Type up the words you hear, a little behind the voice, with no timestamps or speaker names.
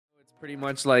pretty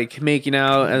much like making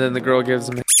out, and then the girl gives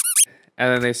him,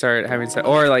 and then they start having sex,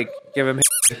 or like give him,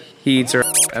 he eats her,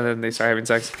 and then they start having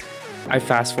sex. I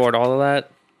fast forward all of that.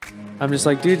 I'm just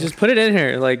like, dude, just put it in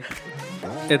here. Like,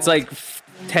 it's like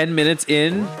 10 minutes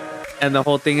in, and the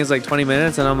whole thing is like 20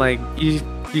 minutes, and I'm like, you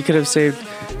could have saved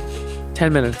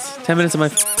 10 minutes. 10 minutes of my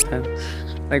time.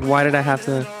 Like, why did I have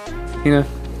to, you know?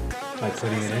 By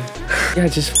putting it in? Yeah,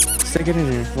 just stick it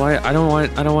in here. Why? I don't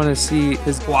want to see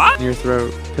his what in your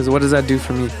throat. Because what does that do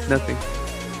for me? Nothing.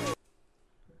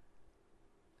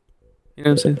 You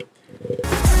know what I'm saying?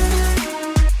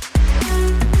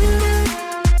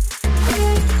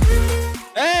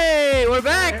 Hey, we're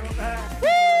back.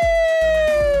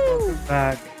 Woo!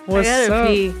 Back. What's I gotta up?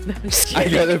 pee. No, I'm just I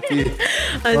kidding. gotta pee. I'm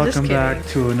just Welcome kidding. back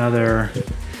to another.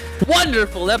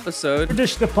 Wonderful episode.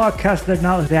 Just the podcast that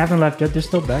now they haven't left yet. They're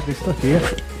still back. They're still here.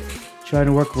 Trying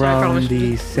to work I around promise the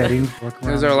you. settings. Work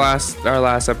This around. is our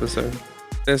last episode.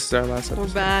 This is our last We're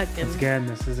episode. back. And Again,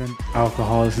 this isn't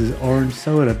alcohol. This is orange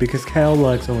soda because Kyle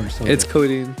likes orange soda. It's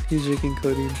codeine. He's drinking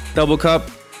codeine. Double cup.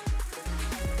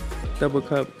 Double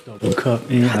cup. double cup.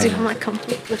 Yeah. dude, I'm not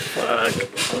comfortable. Fuck.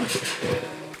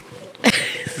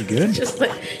 You good? Just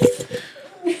like.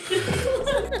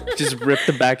 Just rip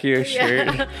the back of your shirt.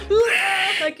 Yeah.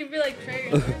 Like you'd be like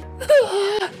triggered.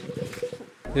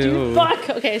 Ew. Fuck.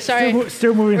 Okay, sorry.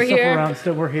 Still moving We're stuff here. around.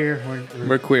 Still, we're here.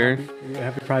 We're queer.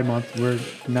 Happy Pride Month. We're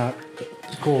not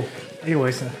cool.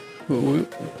 Anyways,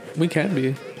 We can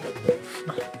be.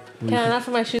 Can I not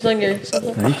put my shoes on your?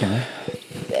 no, you can.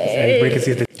 Everybody can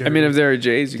see the dirty, I mean, if there are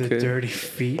J's, you the could. dirty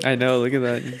feet. I know. Look at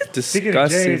that. Speaking of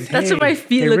Disgusting. J's, That's what my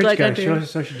feet hey, look rich like guy, under. Show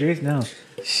us social J's now.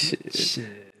 Shit.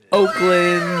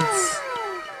 Oakland's.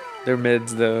 They're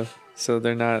mids though, so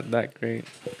they're not that great.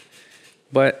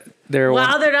 But they're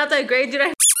Wow, they're not that great. Did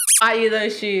I buy you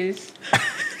those shoes?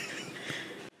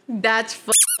 That's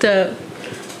fucked up.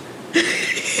 You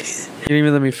didn't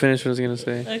even let me finish what I was gonna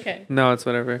say. Okay. No, it's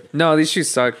whatever. No, these shoes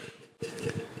suck.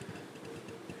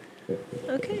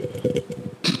 Okay.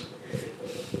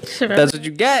 Sure. That's what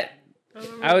you get.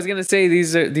 I was gonna say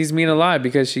these mean a lot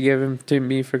because she gave them to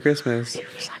me for Christmas. I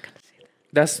was not gonna say that.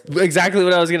 That's exactly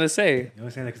what I was gonna say. You know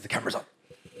saying that because the camera's on.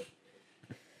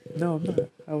 No, I'm not.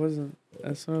 I wasn't.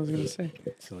 That's what I was gonna say.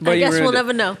 So But I you guess ruined we'll it.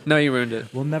 never know. No, you ruined it.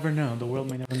 we'll never know. The world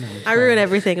may never know. I ruin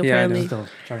everything Yeah, I know. apparently. Still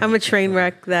trying I'm to- a train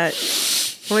wreck that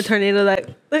I'm a tornado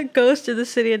that goes to the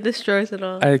city and destroys it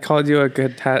all. I called you a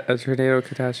tornado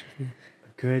catastrophe.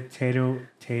 Good tater.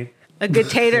 A good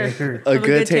tater. Tater. I'm a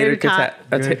good tater tot.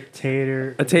 Good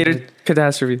tater. A tater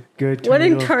catastrophe. Good What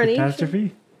tornado incarnation?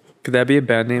 catastrophe? Could that be a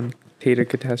band name? Tater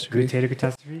catastrophe. Good tater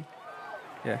catastrophe?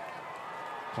 Yeah.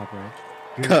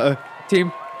 Copyright.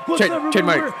 Team. What's Trade- up, everyone?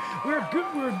 trademark. We're good.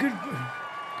 We're good.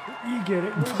 You get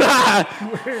it.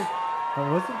 We're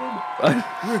what's it again?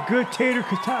 We're good tater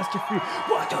catastrophe.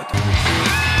 1, 2,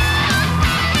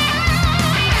 3.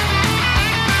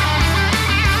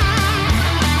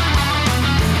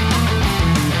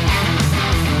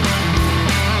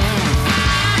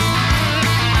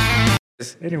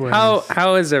 Anyways,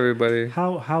 How is everybody?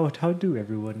 how do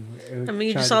everyone? I mean,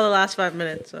 you just saw the last 5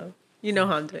 minutes, so you know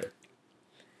how I'm doing.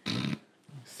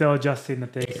 Still adjusting the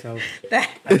thing, so That-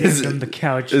 I gave them the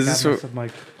couch. is Got this most of my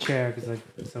chair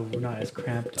so we're not as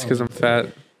cramped. It's because on I'm fat.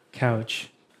 couch.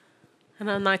 And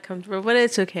I'm not comfortable, but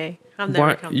it's okay. I'm never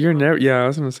Why? comfortable. You're never. Yeah, I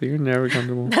was gonna say you're never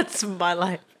comfortable. That's my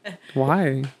life.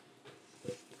 Why?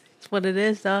 It's what it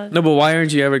is, dog. No, but why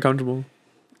aren't you ever comfortable?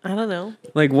 I don't know.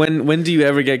 Like when do you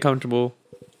ever get comfortable?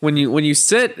 When you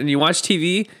sit and you watch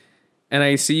TV, and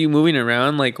I see you moving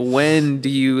around. Like when do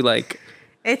you like?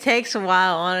 It takes a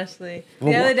while, honestly. The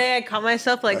Well, other day, I caught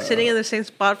myself like sitting in the same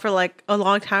spot for like a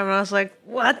long time, and I was like,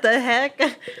 "What the heck?"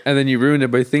 And then you ruined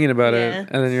it by thinking about Yeah. it,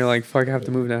 and then you're like, "Fuck, I have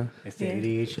to move now." It's the Yeah.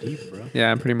 ADHD, bro.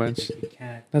 Yeah, pretty much. You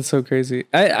can't. That's so crazy.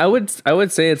 I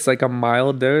would say it's like a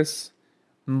mild dose,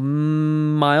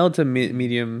 mild to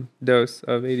medium dose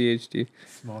of ADHD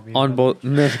Small on both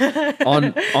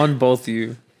on both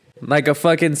you. Like a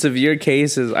fucking severe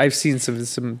cases. I've seen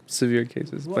some severe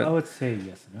cases, Well, I but would say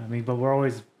yes. I mean, but we're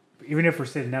always, even if we're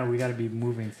sitting down, we got to be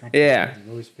moving something. Yeah.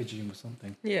 We're always fidgeting with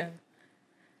something. Yeah.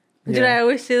 Did Yeah. I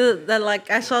always see that like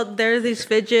I saw there are these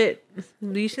fidget?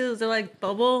 Do you see those? They're like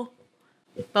bubble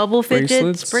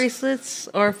fidgets, bracelets,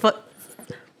 or foot.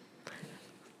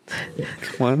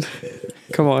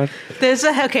 come on. There's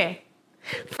a okay.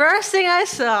 First thing I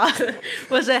saw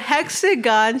was a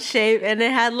hexagon shape, and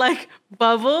it had like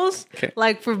bubbles, Okay.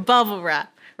 like for bubble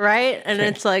wrap, right? And Okay.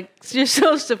 it's like you're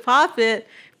supposed to pop it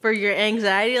for your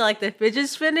anxiety, like the fidget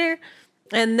spinner.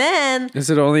 And then Is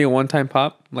it only a one-time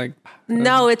pop? Like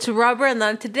no, it's rubber. And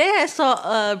then today I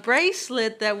saw a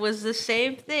bracelet that was the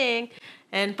same thing,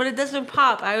 but it doesn't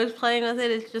pop. I was playing with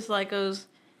it. It just like goes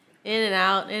in and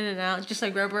out, just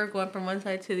like rubber going from one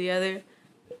side to the other.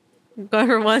 Going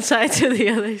from one side to the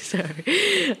other.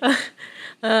 Sorry.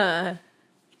 And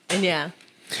yeah.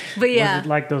 But yeah. Was it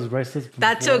like those bracelets? From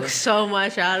That before? took so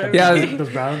much out of Yeah. me.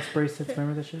 Those balance bracelets,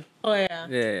 remember that shit? Oh yeah.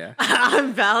 Yeah.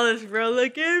 I'm balanced, bro.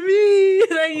 Look at me.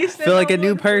 Like you said, Feel like a on new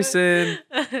one foot. person.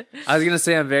 I was gonna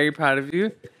say I'm very proud of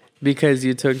you because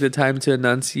you took the time to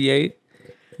enunciate.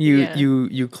 Yeah.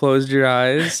 You closed your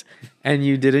eyes and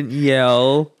you didn't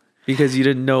yell because you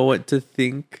didn't know what to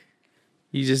think.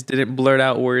 You just didn't blurt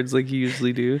out words like you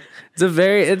usually do.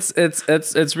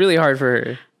 It's really hard for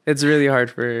her. It's really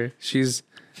hard for her.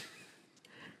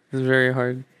 It's very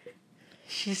hard.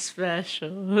 She's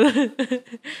special.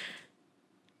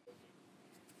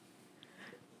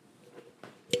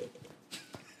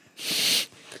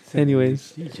 Anyways,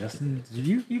 See, Justin,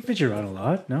 you fidget around a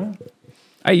lot, no?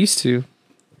 I used to.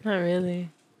 Not really.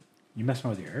 You mess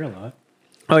around with your hair a lot.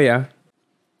 Oh yeah.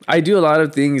 I do a lot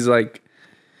of things like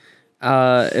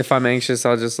if I'm anxious,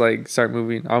 I'll just like start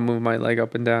moving. I'll move my leg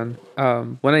up and down.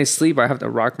 When I sleep, I have to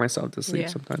rock myself to sleep Yeah.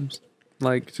 sometimes.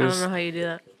 Like I don't just know how you do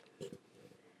that.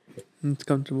 it's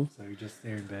comfortable. So you're just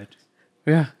there in bed.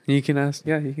 Yeah, you can ask.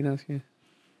 Yeah, you can ask. Yeah.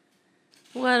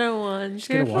 What a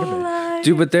get a wonderful waterbed. life.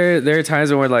 Dude, but there are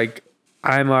times when like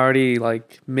I'm already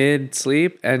like mid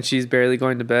sleep and she's barely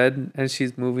going to bed and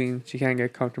she's moving. She can't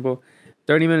get comfortable.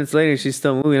 30 minutes later, she's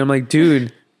still moving. I'm like,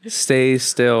 dude, stay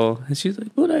still. And she's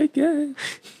like, but I can't.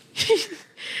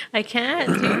 I can't,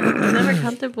 dude. I'm never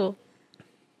comfortable.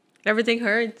 Everything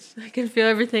hurts. I can feel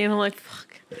everything, and I'm like,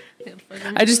 fuck.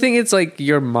 I just think it's like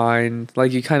your mind.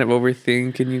 Like you kind of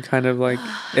overthink and you kind of like,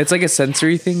 it's like a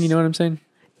sensory thing. You know what I'm saying?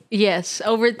 Yes,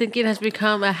 overthinking has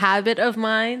become a habit of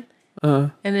mine, Uh,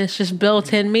 and it's just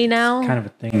built in me now. Kind of a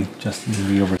thing, Justin,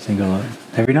 we overthink a lot.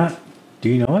 Have you not? Do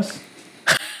you know us?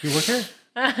 You work here?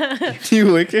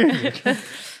 you wicked?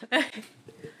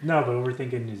 No, but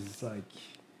overthinking is like,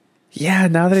 Yeah.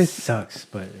 Now that it sucks,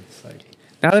 but it's like,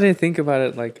 I think about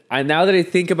it, like now that I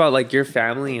think about like your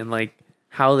family and like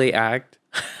how they act.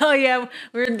 Oh yeah,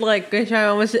 we're like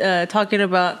I was talking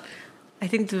about, I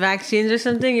think the vaccines or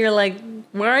something. You're like,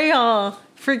 where are y'all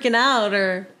freaking out?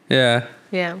 Or Yeah.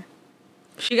 yeah,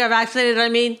 she got vaccinated. I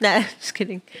mean, nah, just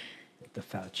kidding. the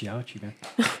Fauci ouch, you man.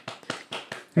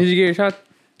 Did you get your shot?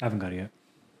 I haven't got it yet.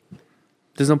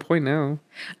 There's no point now.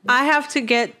 I have to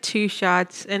get 2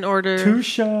 shots in order 2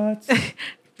 shots.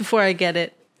 before I get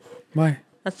it. Why?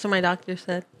 That's what my doctor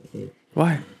said.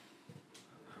 Why?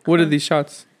 What are these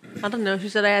shots? I don't know. She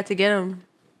said I had to get them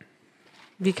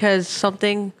because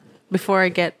something before I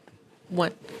get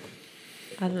what.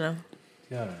 I don't know.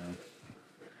 I don't know.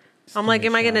 Just I'm give like, me a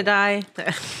am I gonna shot. die?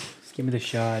 Just give me the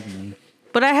shot and then,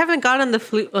 But I haven't gotten the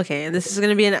flu. Okay, and this is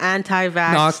gonna be an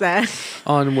anti-vax. Knock. That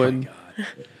On wood.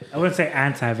 I wouldn't say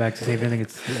anti-vax. I think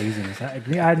it's laziness.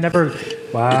 I never.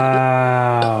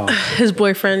 Wow. his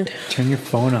boyfriend. Turn your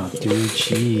phone off, dude.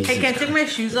 Jeez. Hey, can I take my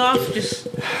shoes off? Just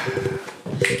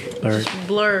Or-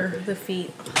 blur the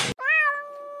feet.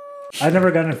 I've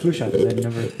never gotten a flu shot. I've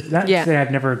never. Not Yeah. to say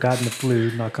I've never gotten the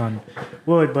flu. Knock on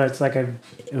wood, but it's like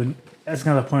that's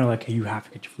another point of like, hey, you have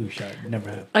to get your flu shot. Never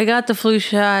have. I got the flu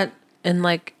shot in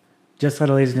like, Just out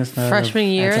of laziness. Not out of Freshman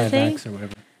year, I anti-vax think. or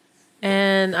whatever.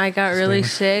 and I got really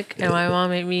Disclaimer. sick, and my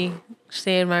mom made me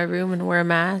stay in my room and wear a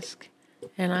mask,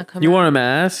 and I come. You out. want a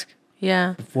mask?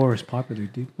 Yeah. Before it was popular,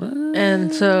 dude.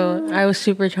 And so I was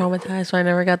super traumatized, so I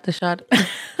never got the shot,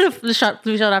 flu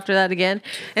shot after that again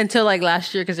until like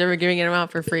last year because they were giving them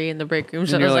out for free in the break room.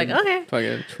 So I And was you're like, okay. Fuck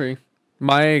it, it's free.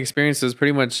 My experience is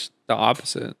pretty much the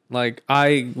opposite. Like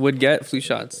I would get flu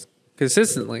shots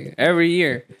consistently every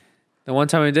year. The one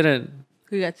time I didn't,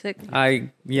 Who got sick? I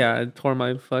tore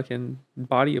my fucking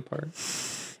body apart.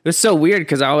 It was so weird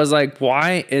because I was like,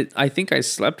 why? I think I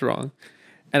slept wrong.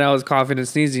 And I was coughing and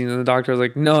sneezing, and the doctor was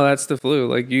like, "No, that's the flu.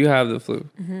 Like you have the flu.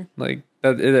 Like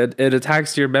that. It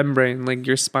attacks your membrane, like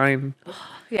your spine.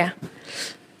 Yeah.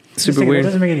 Super It weird."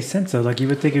 doesn't make any sense though. Like you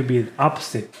would think it would be the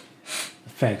opposite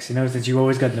effects. You know, since you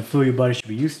always gotten the flu, your body should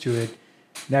be used to it.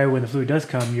 Now when the flu does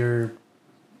come,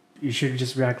 you should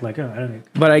just react like, oh, I don't know.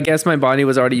 But I guess my body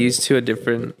was already used to a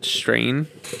different strain,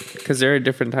 because there are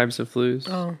different types of flus.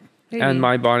 Oh. Maybe. And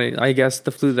my body, I guess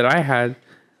the flu that I had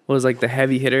was like the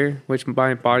heavy hitter, which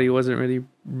my body wasn't really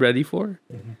ready for.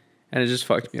 And it just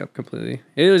fucked me up completely.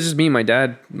 It was just me and my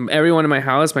dad. Everyone in my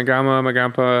house, my grandma, my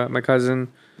grandpa, my cousin,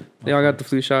 they all got the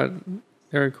flu shot.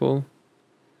 They were cool.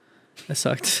 It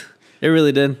sucked. It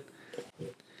really did.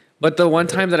 But the one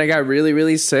time that I got really,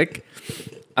 really sick,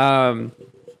 I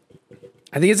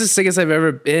think it's the sickest I've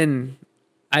ever been.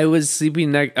 I was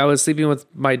sleeping with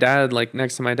my dad, like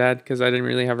next to my dad, because I didn't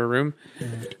really have a room.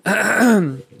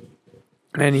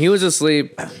 And he was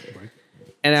asleep,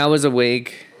 and I was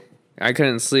awake. I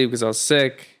couldn't sleep because I was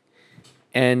sick,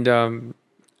 and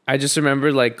I just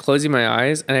remember like closing my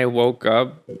eyes, and I woke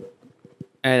up,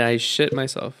 and I shit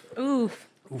myself. Oof.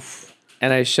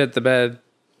 And I shit the bed,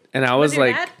 and I was With your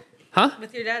like, dad? "Huh?"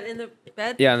 With your dad in the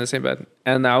bed? Yeah, in the same bed,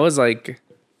 and I was like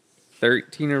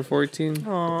 13 or 14,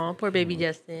 Aw, poor baby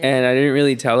Justin. and I didn't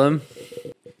really tell him.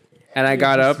 And I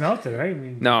got You up. smelt it, right? I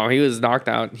mean, No, he was knocked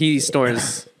out. He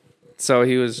snores, so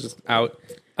he was just out.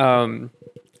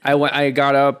 I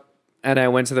got up and I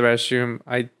went to the restroom.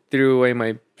 I threw away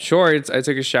my shorts. I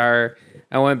took a shower.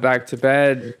 I went back to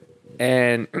bed,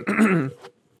 and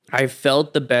I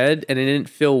felt the bed, and it didn't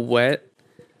feel wet.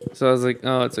 So I was like,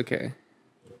 "Oh, it's okay,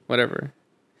 whatever."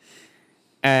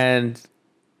 And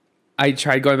I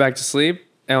tried going back to sleep,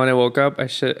 and when I woke up, I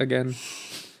shit again.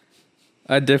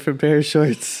 A different pair of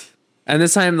shorts. And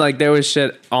this time, like, there was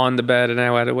shit on the bed, and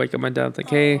I had to wake up my dad, like,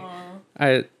 "Hey,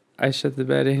 I shit the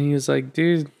bed," and he was like,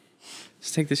 "Dude,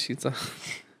 just take the sheets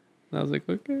off." And I was like,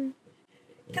 "Okay."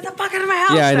 Get the fuck out of my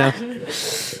house. Yeah, I know.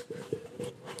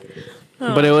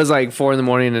 Oh. But it was like 4 a.m,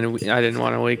 and I didn't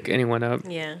want to wake anyone up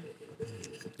Yeah.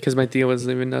 because my Thea was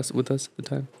living with us at the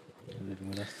time. living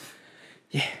with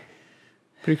us.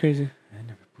 Pretty crazy. I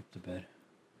never pooped the bed.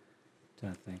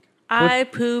 Don't think. I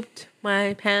pooped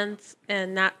my pants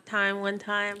and nap time one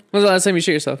time. When was the last time you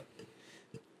shit yourself?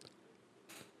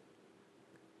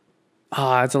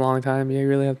 Ah, it's a long time. Yeah, you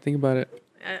really have to think about it.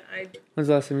 I When's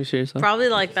the last time you shit yourself? probably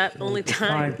like that only Define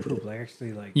time. poop, like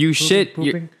actually, like You pooping, shit.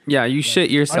 pooping. Yeah, you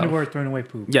shit yourself. Underwear thrown away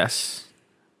poop. Yes.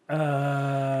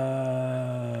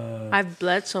 I've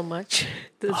bled so much.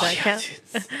 Does that count?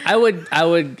 I would.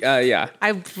 Yeah.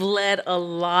 I bled a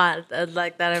lot,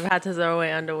 like that. I've had to throw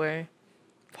away underwear.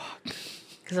 Fuck.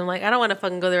 Because I'm like, I don't want to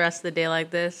fucking go the rest of the day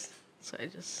like this. So I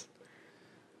just.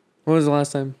 When was the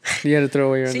last time you had to throw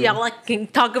away your See, underwear? y'all like can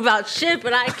talk about shit,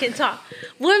 but I can talk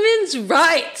women's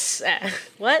rights.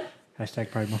 What?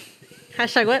 Hashtag Pride Month.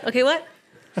 Hashtag what? Okay, what?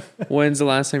 When's the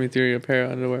last time you threw your pair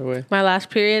of underwear away? My last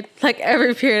period. Like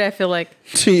every period, I feel like.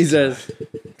 Jesus.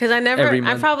 Because I never, Every I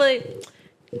month. probably,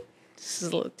 this is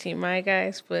a little TMI,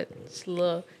 guys, but it's a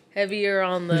little heavier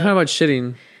on You're talking the, about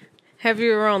shitting.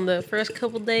 first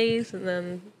couple days, and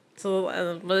then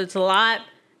but it's a lot,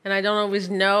 and I don't always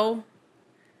know.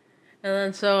 And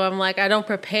then so I'm like, I don't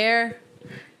prepare.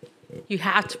 You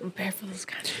have to prepare for this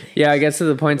kind of thing. Yeah, I get to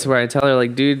the point where I tell her,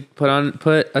 like, dude, put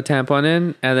a tampon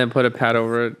in and then put a pad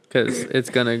over it because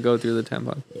it's gonna go through the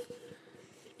tampon.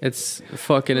 It's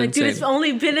fucking Like, insane. dude, it's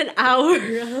only been an hour.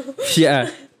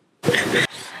 Yeah.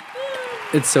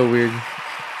 It's so weird.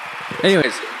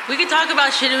 Anyways, We can talk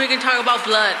about shit and we can talk about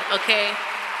blood, okay?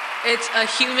 It's a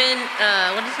human,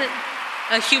 what is it?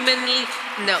 A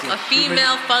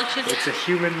female function. It's a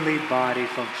humanly body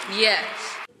function. Yes.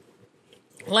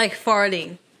 Like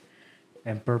farting.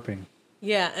 And burping.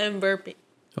 Yeah, and burping.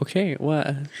 okay,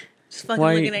 what? Just fucking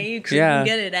Why- looking at you because yeah. you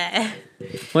can get it at.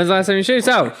 When's the last time you shit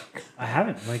yourself? I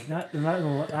haven't. Like,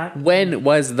 not When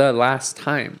was the last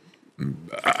time?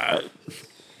 Can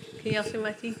y'all see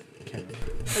my teeth? Can't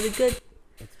remember. Are they good?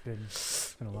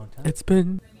 It's been a long time. It's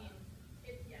been.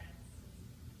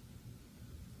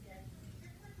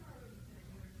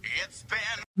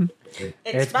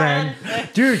 It's Ben.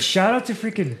 Dude, shout out to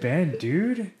freaking Ben,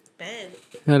 dude. Ben.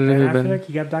 How did Ben it been? Affleck,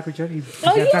 he got back with J. He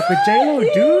Oh, got back with yeah, J-Lo,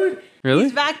 yeah. dude. Really?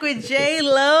 He's back with J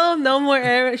Lo. No more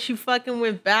Eric. She fucking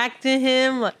went back to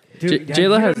him. Like, Dude,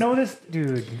 J-Lo you has- don't know this?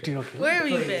 Dude, okay. where have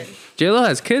you been? JLo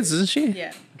has kids, doesn't she?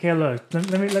 Yeah. Okay, look.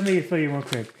 Let me fill you real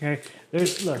quick. Okay,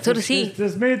 So does he.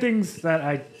 There's many things that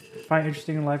I find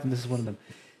interesting in life, and this is one of them.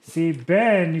 See,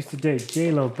 Ben used to date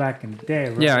J Lo back in the day,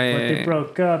 right? Yeah, But they yeah.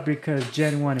 broke up because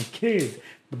Jen wanted kids,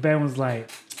 but Ben was like,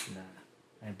 "Nah,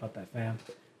 I ain't about that, fam."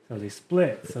 So they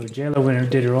split. So J Lo went and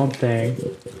did her own thing,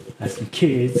 had some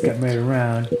kids, got married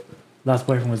around. Last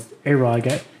boyfriend was A-Rod,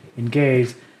 got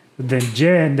engaged. But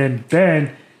then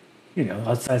Ben, you know,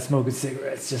 outside smoking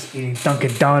cigarettes, just eating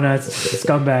Dunkin' Donuts, just a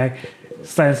scumbag,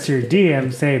 slides to your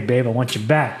DM, say, "Babe, I want you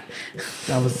back."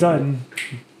 All of a sudden,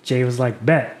 Jay was like,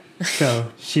 "Bet."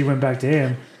 So she went back to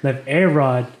him, left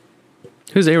A-Rod,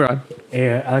 Who's A-Rod?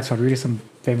 Alex Rodriguez, some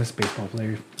famous baseball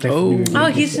player. Oh. Oh,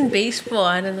 he's in baseball.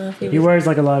 I don't know if He wears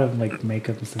like a lot of like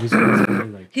makeup and stuff. He's really,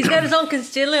 like, He's got his own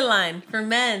concealer line for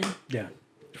men. yeah,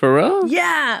 For real?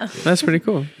 Yeah. That's pretty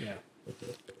cool. yeah.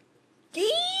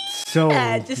 So,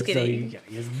 Just kidding. So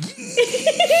he has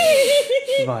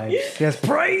vibes. He has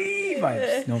pride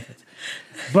vibes. No offense.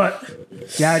 But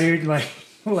yeah, dude, like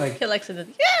He likes it.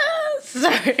 Yes.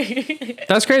 Sorry.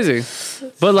 That's crazy.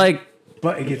 But like,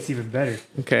 But it gets even better.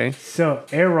 Okay. So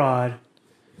A-Rod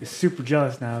is super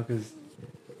jealous now because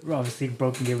we're obviously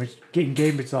getting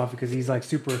Gamers off because he's like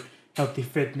super healthy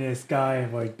fitness guy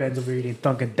and like Ben's over eating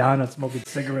Dunkin' Donuts, smoking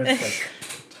cigarettes, like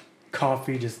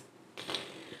coffee, just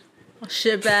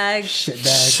Shitbag.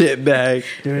 Shit bag.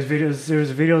 There's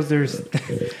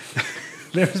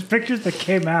there's pictures that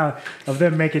came out of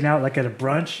them making out like at a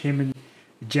brunch, him and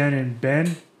Jen and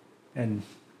Ben, and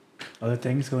other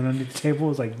things going under the table.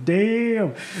 It's like,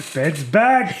 damn, Ben's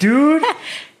back, dude.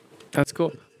 That's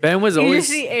cool. Ben was You always.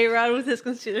 see A-Rod with his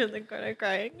concealer in the corner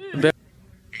crying.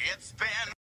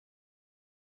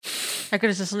 I could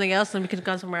have said something else, and we could have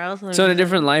gone somewhere else. So in a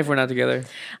different life, we're not together.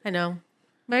 I know.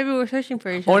 Maybe we're searching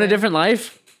for each Oh, other. in a different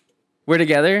life, we're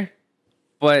together,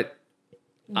 but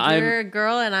You're a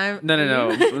girl, and I'm...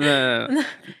 no.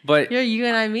 But You're you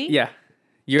and I me? yeah,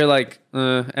 you're like,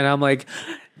 and I'm like,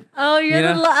 Oh, you're You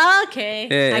the... know? Okay.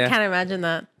 Yeah, I yeah. can't imagine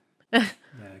that. Yeah,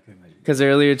 I can imagine. because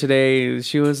earlier today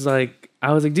she was like,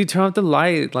 I was like, dude, turn off the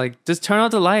light, like just turn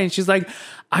off the light, and she's like,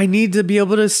 I need to be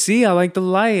able to see. I like the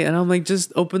light, and I'm like,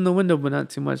 just open the window, but not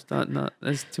too much. Not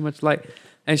there's too much light.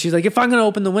 And she's like, if I'm gonna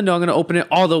open the window, I'm gonna open it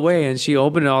all the way. And she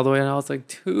opened it all the way, and I was like,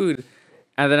 dude.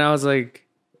 And then I was like,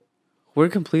 we're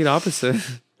complete opposite.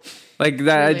 Like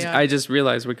that, Really are. I just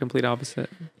realized we're complete opposite.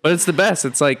 But it's the best.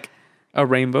 It's like a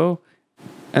rainbow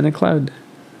and a cloud.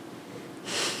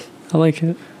 I like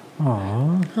it.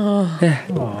 Aww. Yeah.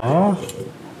 Aww.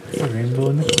 It's a rainbow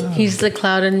in the cloud. He's the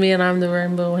cloud in me, and I'm the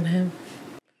rainbow in him.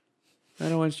 I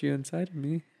don't want you inside of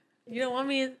me. You don't want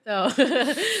me... Oh,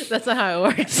 that's not how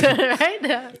it works,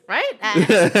 right?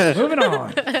 Right? Moving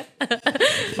on.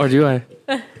 Or do I?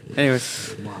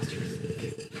 Anyways, Monsters.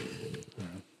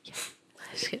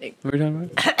 Just kidding. what are we talking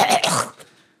about?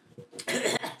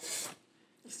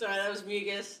 Sorry, that was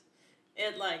mucus.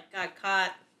 It got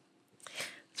caught.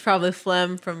 It's probably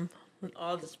phlegm from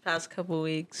all this past couple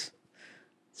weeks.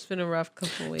 It's been a rough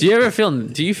couple weeks. Do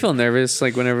you feel nervous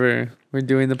like whenever we're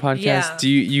doing the podcast? Yeah. Do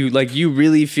you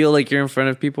really feel like you're in front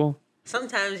of people?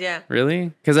 Sometimes, yeah. Really?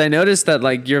 Because I noticed that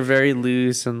like you're very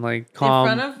loose and like calm.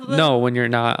 front of them? No, when you're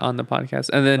not on the podcast,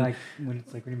 and then Like when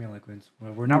it's like, what do you mean? Like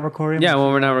when we're not recording? yeah, when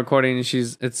we're not recording,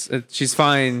 she's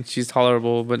fine, she's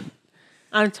tolerable, but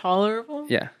I'm tolerable.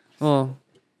 yeah, well,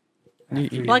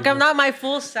 Like I'm not my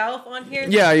full self on here.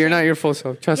 yeah, you're not your full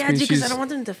self. Trust Yeah, me, dude, because she's I don't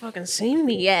want them to fucking see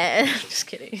me. Yeah, just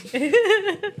kidding.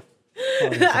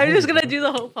 I'm just gonna do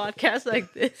the whole podcast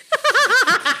like this.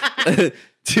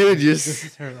 dude, This just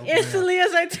is her opening up. Instantly,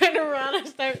 as I turn around, I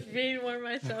start being more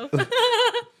myself.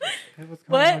 Hey, what's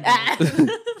What? going on, dude?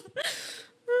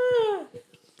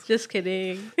 Just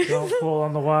kidding. Don't pull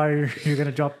on the wire. You're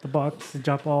gonna drop the box and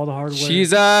drop all the hardware.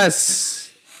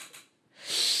 Jesus.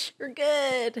 We're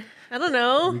good. I don't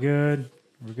know. We're good.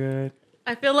 We're good.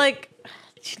 I feel like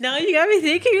now you got me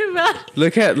thinking about.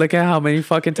 Look at how many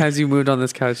fucking times you moved on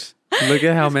this couch. Look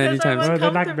at how It's many 'cause I'm times. Well,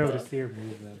 they're not gonna be able to uncomfortable. see her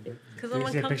move them. 'Cause They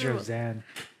I'm see a picture of uncomfortable. Zan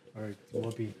or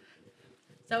Whoopi. Is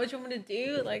that what you want me to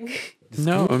do? Like.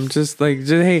 No, I'm just like,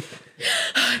 hey,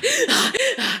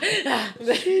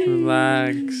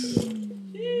 relax.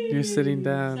 You're sitting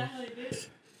down.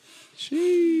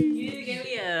 You need to give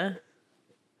me a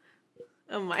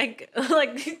mic,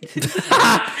 like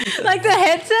like the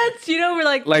headsets, you know, we're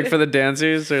Like for the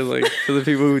dancers or like for the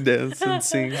people who dance and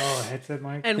sing. Oh, headset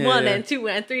mic. and Yeah, one yeah. and two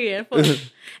and three and four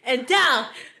and down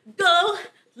go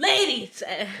ladies.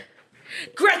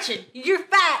 Gretchen, you're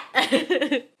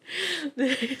fat.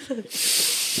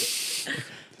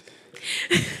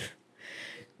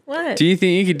 What? Do you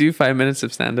think you could do 5 minutes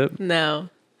of stand up? No.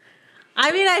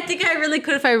 I mean, I think I really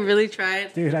could if I really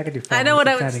tried. Dude, I could do. I know what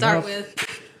I would standing start up.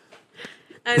 with.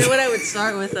 I know what I would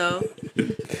start with, though.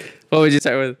 What would you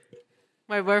start with?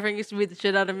 My boyfriend used to beat the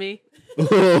shit out of me.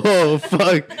 Oh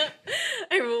fuck!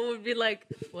 Everyone would be like,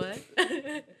 "What?"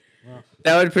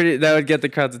 That would get the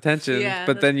crowd's attention. Yeah,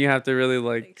 but then you have to really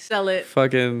like Sell it.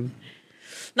 fucking.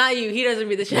 Not you. He doesn't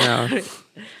beat the shit No. out of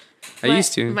me. I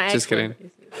used to. My Just kidding.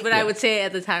 ex-boyfriend used to. But I would say it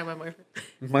at the time, my boyfriend.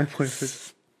 My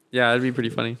boyfriend. Yeah, it'd be pretty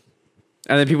funny.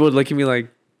 And then people would look at me like,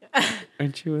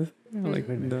 "Aren't you with?" Me? I'm like,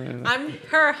 no, I'm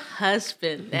her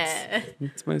husband.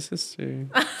 it's my sister.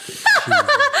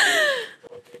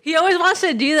 He always wants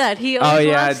to do that. He always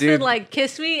yeah, wants dude. to like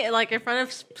kiss me like in front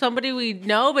of somebody we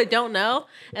know but don't know,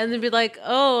 and then be like,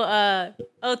 "Oh,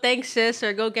 thanks, sis,"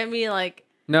 or "Go get me like."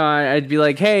 No, I'd be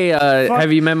like, "Hey,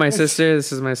 have you met my sister?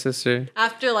 This is my sister."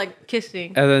 After like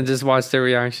kissing. And then just watch their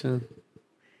reaction.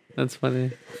 That's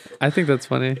funny. I think that's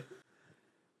funny.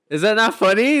 Is that not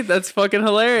funny? That's fucking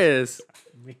hilarious.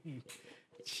 Me.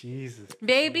 Jesus.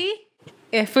 Baby,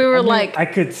 if we were I mean, like, I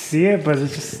could see it, but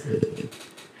it's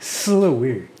just a little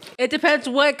weird. It depends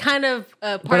what kind of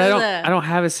part But of I don't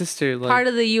have a sister. Like, part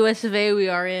of the U.S. of A. we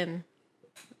are in.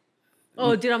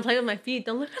 Oh, dude, I'm playing with my feet.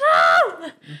 Don't look at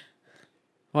them.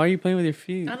 why are you playing with your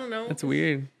feet? I don't know. That's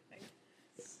weird.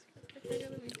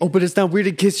 Oh, but it's not weird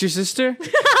to kiss your sister?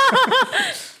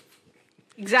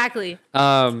 Exactly.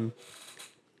 No,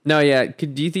 yeah.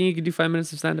 Do you think you could do 5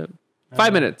 minutes of stand up?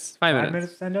 5 minutes. 5 minutes. 5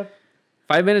 minutes stand up?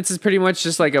 5 minutes is pretty much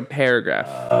just like a paragraph.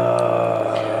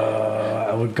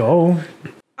 I would go.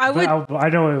 I would. I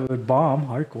know it would bomb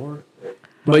hardcore.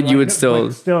 But you would but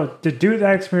still. still to do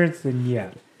that experience, then yeah.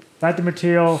 If I had the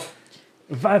material,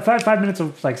 if I had 5 minutes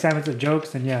of like 7 minutes of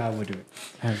jokes, then yeah, I would do it.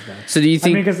 Hands down. So do you I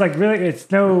think? mean, because like really,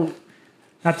 it's no,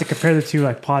 not to compare the two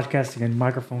like podcasting and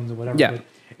microphones or whatever. Yeah. But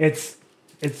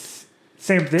it's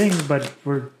same thing, but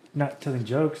we're not telling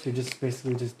jokes. You're just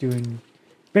basically just doing,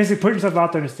 basically putting yourself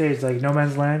out there on the stage like no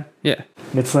man's land. Yeah.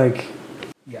 It's like,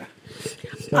 yeah.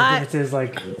 The difference is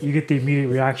like you get the immediate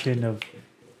reaction of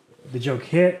the joke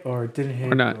hit or it didn't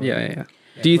hit Or not? Yeah.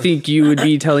 Do you think you would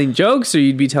be telling jokes or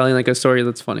you'd be telling like a story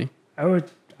that's funny? I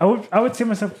would see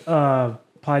myself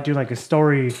probably doing like a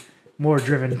story more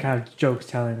driven kind of jokes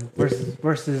telling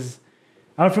versus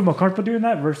I would feel more comfortable doing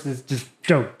that versus just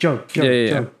joke. I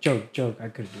couldn't do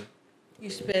it. You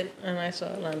spit, and I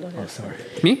saw Orlando. Oh, sorry.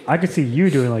 Me? I could see you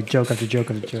doing like joke after joke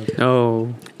after joke.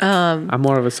 No. I'm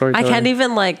more of a storyteller. I can't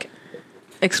even like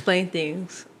explain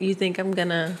things. You think I'm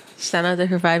gonna stand out there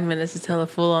for 5 minutes to tell a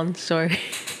full-on story?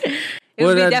 It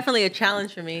would be definitely a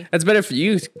challenge for me. That's better for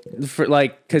you,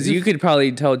 because you could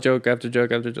probably tell joke after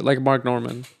joke after joke, like Mark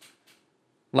Norman.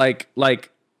 Like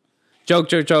joke,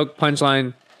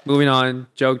 punchline, moving on,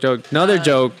 joke, another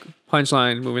joke,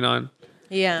 punchline, moving on.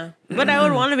 Yeah, but I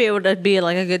would want to be able to be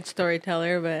like a good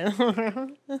storyteller,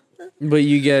 but But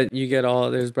you get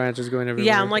all there's branches going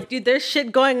everywhere. yeah, I'm like, dude, there's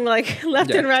shit going like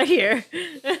left and right here.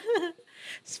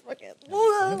 It's fucking,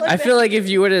 I feel like if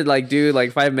you were to like do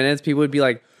like 5 minutes, people would be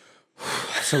like,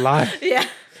 that's a lot. yeah.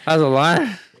 That's a lot.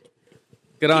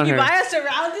 Get on Can you her. buy us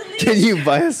around at least? Can you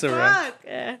buy us around? Fuck.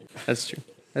 Yeah. That's true.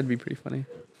 That'd be pretty funny.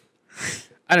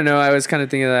 I don't know. I was kind of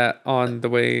thinking of that on the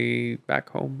way back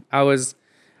home. I was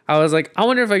like, I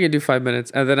wonder if I could do 5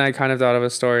 minutes. And then I kind of thought of a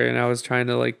story and I was trying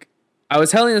to like, I was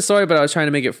telling the story, but I was trying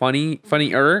to make it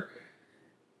funnier.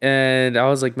 And I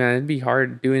was like, man, it'd be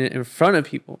hard doing it in front of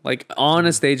people, like on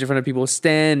a stage in front of people,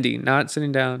 standing, not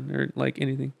sitting down or like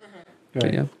anything. But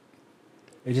Right. yeah.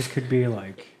 It just could be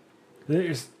like,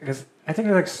 because I think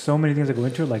there's like so many things that go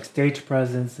into it, like stage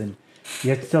presence, and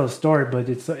you have to tell a story, but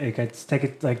it's take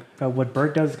it like what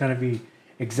Bert does, kind of be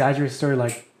exaggerate story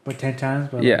like but 10 times,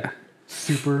 but Yeah. like,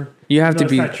 super. You have No, to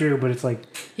be It's not true, but it's like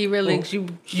He really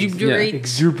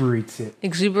exuberates it.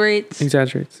 exuberates.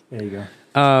 exaggerates. There you go.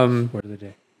 Word of the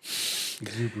day.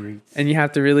 Exuberates. And you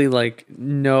have to really like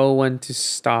know when to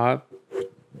stop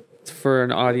for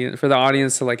the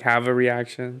audience to like have a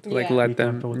reaction to like Yeah. let Be them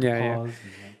comfortable with the yeah pause and,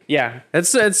 yeah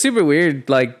it's super weird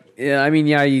like yeah, I mean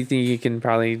yeah you think you can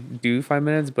probably do 5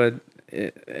 minutes but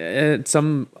a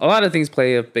lot of things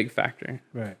play a big factor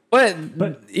right.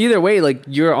 but either way like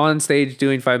you're on stage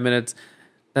doing 5 minutes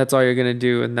that's all you're gonna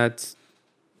do and that's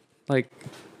like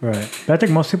Right. But I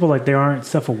think most people like they aren't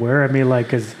self-aware. I mean, like,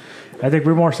 because I think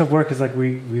we're more self-aware because like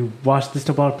we watch this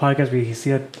about podcasts, we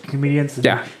see comedians and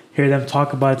Yeah. hear them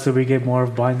talk about it, so we get more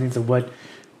of behind things of what.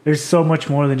 There's so much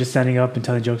more than just standing up and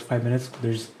telling jokes 5 minutes.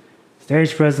 There's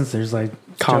stage presence. There's like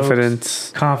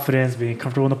confidence. confidence, being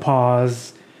comfortable in the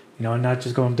pause. You know, not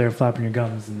just going up there and flapping your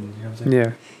gums and you know what I'm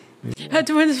saying. Yeah. I had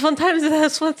to win this one time.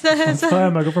 That's what One that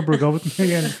time, my girlfriend broke up with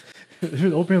me and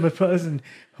opening the presents and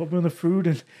opening the food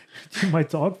and my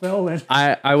dog fell and.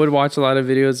 I would watch a lot of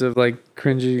videos of like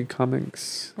cringy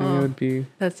comics and it Oh. would be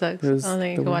That sucks. I It was don't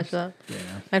think the I can watch worst. that. Yeah.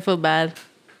 I feel bad.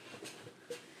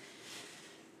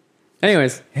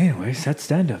 anyways That's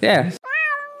stand up. yeah.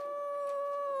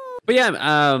 But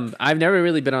yeah, I've never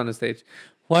really been on a stage.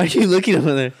 Why are you looking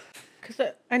over there? Cause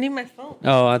I need my phone.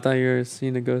 Oh, I thought you were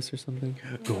seeing a ghost or something.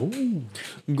 Go.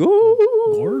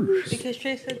 Go. Because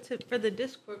Trey said for the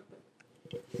Discord.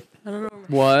 But I don't know.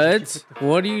 What?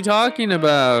 What are you talking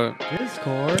about?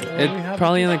 Discord. Oh, we It's have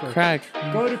probably in the Discord. crack.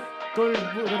 Go to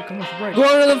commercial break.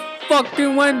 Go to the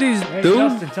fucking Wendy's, Hey, dude.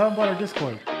 Justin, tell them about our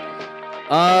Discord.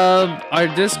 Our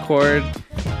Discord.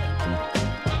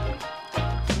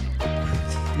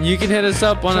 You can hit us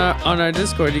up on our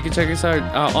Discord. You can check us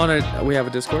out we have a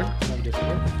Discord.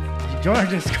 Join our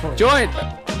Discord. Join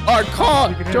our call.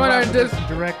 You can Join our interact with Discord. us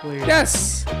directly.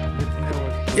 Yes. Get to know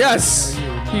us. Yes. Get to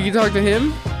know You can talk to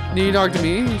him. You can talk to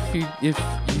me if you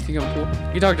think I'm cool.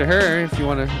 You can talk to her if you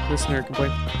want to listen to her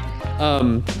complain.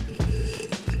 I'm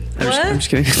What? just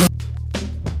kidding.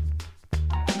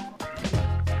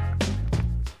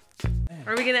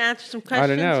 we gonna answer some I questions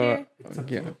don't know. here?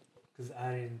 Yeah. Because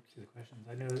I didn't see the questions.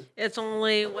 I know. It's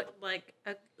only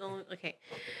okay.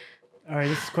 All right,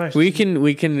 this is question. We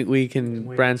can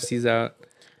Wait. branch these out.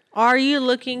 Are you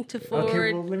looking to Okay,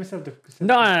 forward? well, let me set the.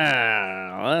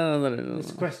 No.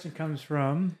 This question comes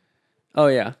from. Oh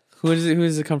yeah. Who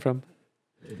does it come from?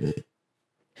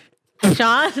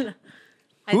 Sean?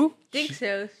 Who? I think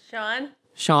so. Sean?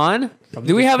 Sean? From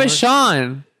Do we have a Discord.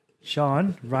 Sean?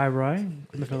 Sean Rai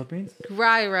from the Philippines.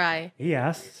 Rai. He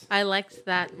asks, I liked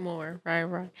that more.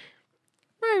 Rai.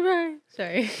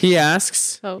 Sorry. He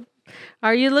asks. Oh.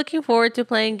 Are you looking forward to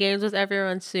playing games with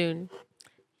everyone soon?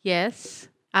 Yes.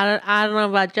 I don't know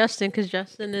about Justin because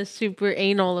Justin is super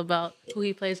anal about who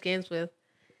he plays games with.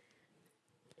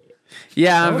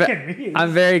 Yeah, "Look at me."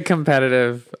 I'm very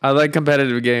competitive. I like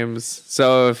competitive games.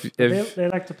 So if They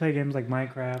like to play games like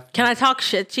Minecraft. Can I talk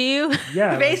shit to you?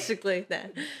 Yeah. Basically,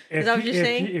 that. Is that what you're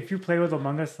saying? If you play with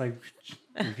Among Us, like,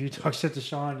 if you talk shit to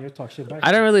Sean, you'll talk shit back.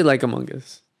 I don't really like Among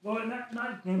Us. Well,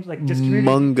 not games like just community.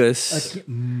 Among Us.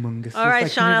 Among Us. All right,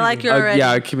 It's Sean, I community like games. your- already.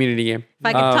 Yeah, a community game. If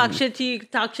I can talk shit to you, you can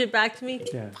talk shit back to me.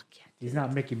 Yeah. He's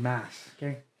not Mickey Mouse,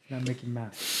 okay? He's not Mickey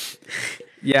Mouse.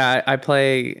 Yeah, I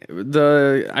play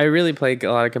I really play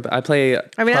a lot of. I play.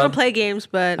 I mean, I don't play games,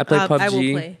 but I play PUBG. I will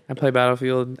play. I play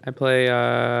Battlefield. I play.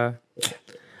 I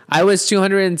was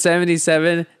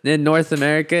 277 in North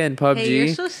America in PUBG. Hey,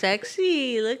 you're so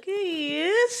sexy. Look at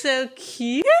you. So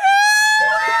cute.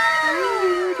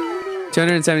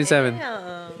 277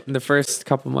 Damn. in the first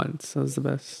couple months. That was the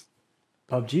best.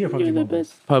 PUBG or PUBG Mobile?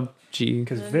 PUBG.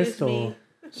 Because That is Vistal, me.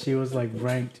 she was like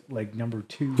ranked like number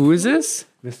 2. Who is this?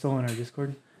 Vistal in our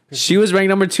Discord. She was ranked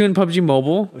number 2 in PUBG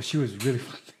Mobile. Oh, she was really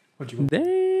fun. PUBG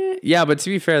Mobile. Yeah, but to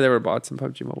be fair, there were bots in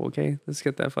PUBG Mobile. Okay, let's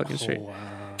get that fucking straight. Oh,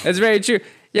 wow. That's very true.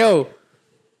 Yo,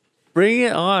 bring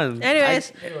it on.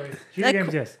 Anyways, Anyways, Like-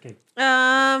 games, yes. Okay.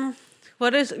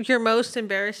 what is your most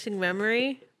embarrassing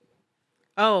memory?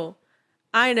 Oh,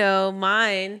 I know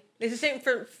mine. It's the same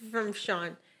from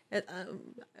Sean.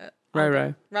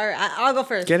 Right. Right. I'll go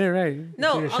first. Get it right.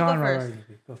 No, Okay, I'll Sean, go first.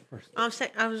 Go first. I'm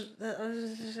saying I was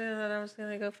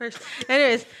gonna go first.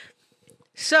 Anyways,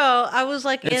 so I was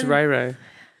like It's in. right.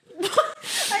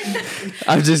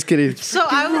 I'm just kidding. So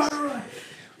I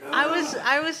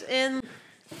was in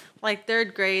like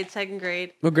third grade, second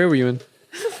grade, What grade were you in?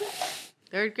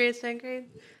 third grade, second grade.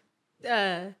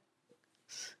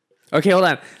 Okay, hold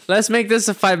on. Let's make this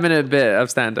a 5-minute bit of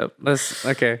stand up.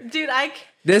 Okay. Dude,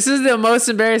 This is the most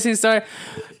embarrassing story.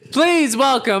 Please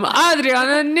welcome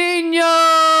Adriana Nino.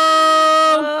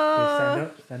 Okay,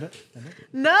 stand up.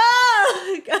 no.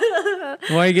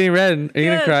 Why are you getting red? Are you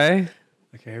gonna Yes. cry?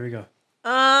 Okay, here we go.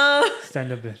 um.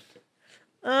 Stand up then.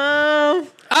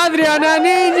 Adriana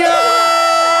Nino.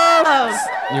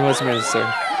 You must be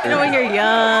sir. You know when you're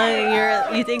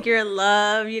young, you think you're in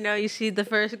love. You know, you see the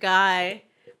first guy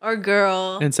or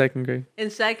girl In second grade. in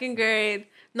second grade.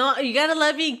 No, you gotta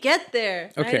let me get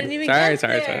there. I Okay. didn't even Sorry.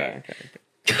 get there.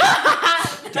 Okay.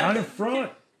 Down in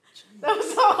front. That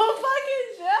was the whole fucking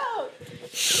joke.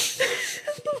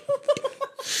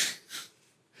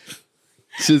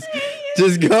 Just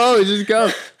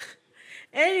go.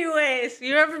 Anyways,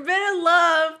 you ever been in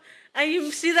love and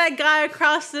you see that guy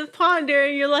across the pond there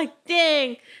and you're like,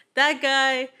 dang, that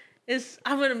guy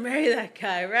I'm gonna marry that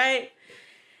guy, right?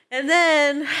 And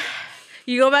then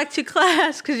you go back to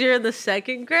class because you're in the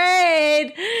second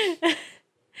grade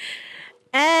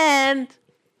and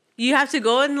you have to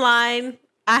go in line.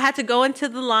 I had to go into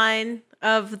the line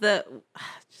of the.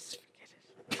 Just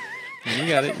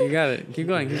forget it. You got it. Keep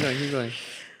going.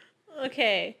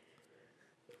 Okay.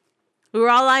 We were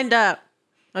all lined up.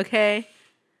 Okay.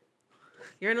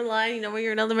 You're in a line. You know when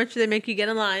you're in elementary, they make you get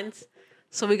in lines.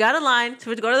 So we got in line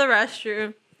to go to the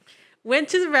restroom. Went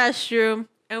to the restroom,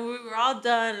 and we were all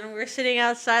done, and we were sitting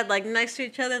outside, like next to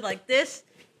each other, like this.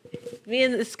 Me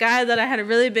and this guy that I had a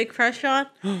really big crush on,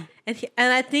 and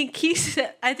I think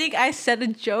I said a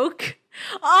joke.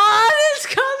 Oh, this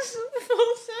comes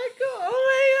full circle. Oh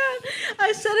my god!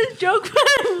 I said a joke, but I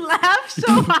laughed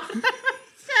so hard.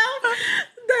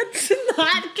 That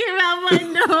snot came out my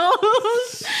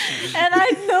nose, and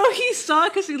I know he saw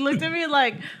because he looked at me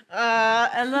like,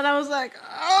 and then I was like,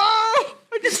 oh,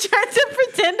 I just tried to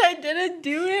pretend I didn't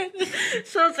do it.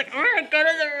 So I was like, all right, go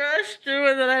to the restroom,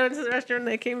 and then I went to the restroom, and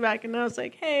I came back, and I was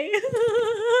like, hey,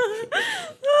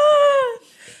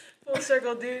 full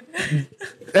circle, dude.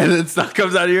 And then stuff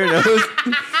comes out of your nose.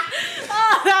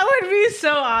 Oh, that would be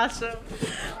so awesome.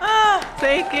 Oh,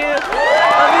 thank you.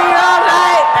 I'll be all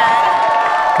night.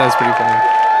 That's pretty funny.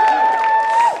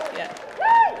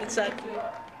 Yeah, it sucked.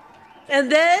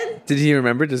 And then, Did he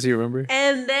remember? Does he remember?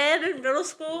 and then in middle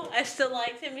middle school, I still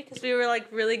liked him because we were like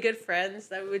really good friends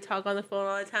that we would talk on the phone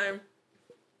all the time.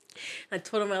 I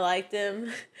told him I liked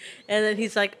him, and then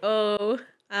he's like, "Oh,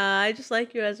 I just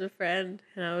like you as a friend,"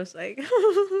 and I was like, You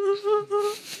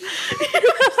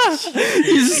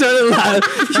started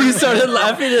laughing. You started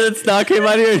laughing, and it snot came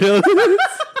out of your nose.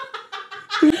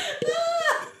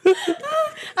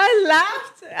 I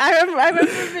laughed. I remember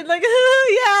being like,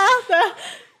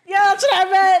 yeah, that's what I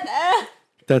meant.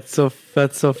 That's so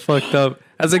fucked up.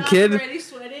 As a kid, I'm already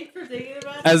sweating for thinking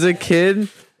about it. as a kid,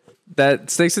 that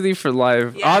sticks with you for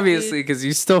life. Yeah, Obviously, because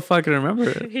you still fucking remember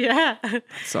it. Yeah.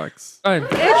 Sucks. Go ahead.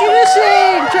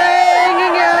 Introducing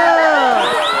Training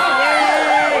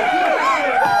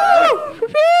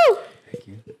Thank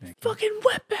you. Fucking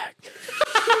wetback.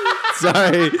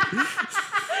 Sorry.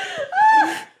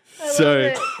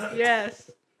 Sorry. Yes.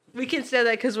 We can say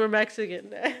that because we're Mexican.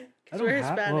 Because we're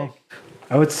Hispanic.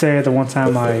 I would say the one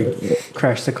time I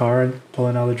crashed the car and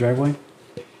pulling out of the driveway.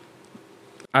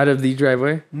 Out of the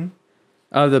driveway?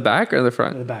 Of the back or the At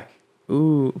front? the back.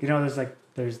 Ooh. You know,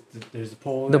 there's a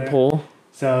pole The there. pole.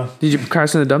 So Did you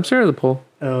crash in the dumpster or the pole?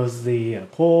 it was the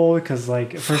pole because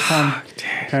like first time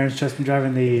parents just been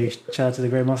driving the shout out to the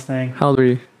Gray Mustang. How old were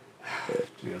you?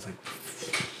 Dude, I was like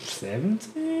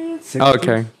 17, 16. Oh,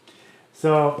 okay.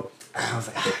 So I was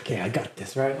like, okay, I got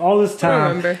this, right? All this I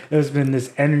time, remember. there's been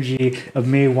this energy of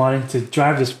me wanting to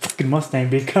drive this fucking Mustang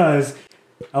because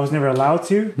I was never allowed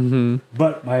to. Mm-hmm.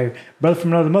 But my brother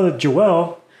from another mother,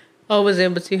 Joel, Oh, was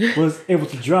able to. was able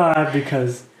to drive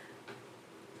because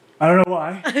I don't know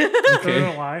why. I don't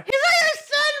know why. He's like your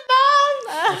son, Mom.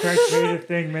 My parents made a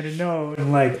thing, made a note,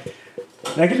 and like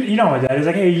you know my dad. He's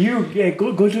like, hey,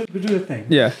 go do the thing.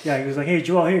 Yeah. Yeah. He was like, hey,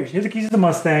 Joel, here's the keys to the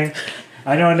Mustang.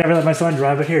 I know I never let my son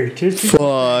drive, but here's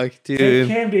Fuck, take dude.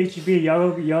 him to HEB.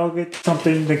 Y'all get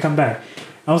something, then come back.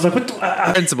 I was like, what the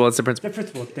Principal. It's the principal. the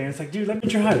principal thing? It's like, dude, let me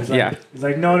drive. He's like, Yeah. He's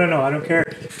like, no, I don't care.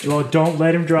 Joel, don't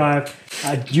let him drive.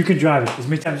 You can drive it as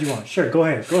many times as you want. Sure, go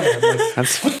ahead. I'm like,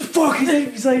 That's what the fuck?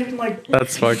 He's like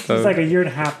that's fucked he's up. like a year and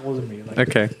a half older than me. Like,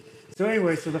 Okay. So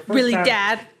anyway, so the first Really, time,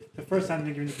 Dad? the first time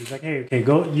they give me the keys, like, hey, okay,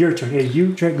 go your turn. Hey,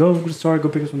 you go to the store, go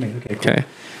pick up something. Okay, cool. Okay.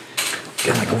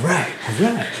 I'm like, all right.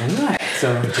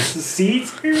 So just the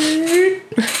seats.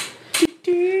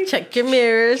 Check your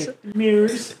mirrors. Check the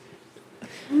mirrors.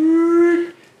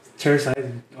 Turn side,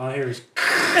 and all I hear is.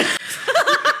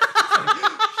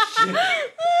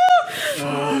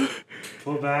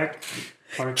 Pull back.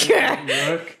 Park.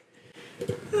 Look.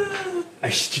 I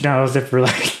shit you not, I was there for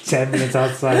like 10 minutes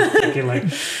outside thinking like,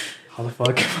 how the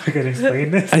fuck am I gonna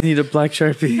explain this? I need a black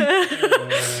Sharpie.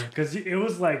 Because it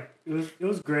was like it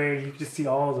was gray. You could just see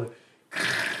all the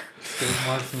skate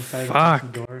marks inside Fuck. the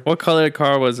door. What color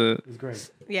car was it? It was great.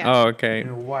 Yeah. Oh, okay. You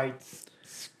know, white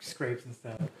scrapes and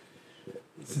stuff.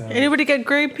 So, Anybody got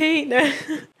gray paint?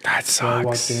 That so I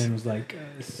walked sucks. in and was like,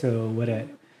 so what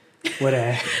happened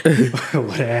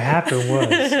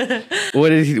was What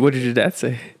did your dad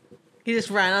say? He just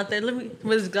ran out there with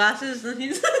his glasses and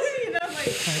he's like,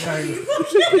 he's like,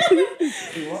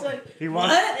 he what?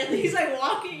 walked. And he's like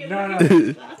walking. And No, no. looking at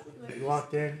his glasses. He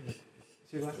walked in.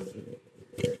 See your glasses?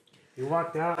 He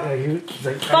walked out. And he was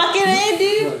like, Fucking A,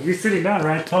 dude. Look, you're sitting down,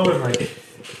 right? I told him like,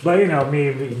 but you know me,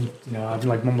 you know, I'm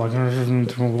like, mom, like,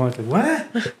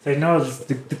 what? Say no, it's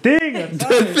the thing.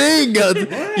 The thing.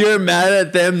 You're mad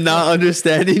at them not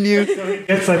understanding you. So he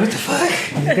gets like, what the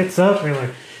fuck? And he gets up and you're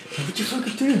like, what you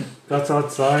fucking do? That's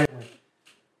outside.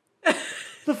 Like,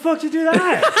 the fuck did you do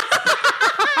that? What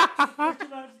the fuck did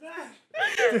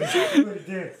exactly what he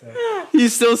did. So.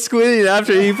 He's still squinting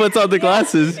after he puts on the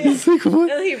glasses. He's like,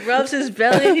 what? And he rubs his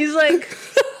belly and he's like,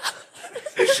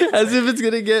 As if it's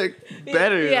gonna get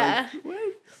better. yeah.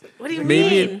 What do you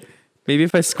Maybe- mean? Maybe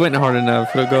if I squint hard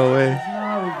enough, it'll go away.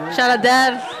 Shout out,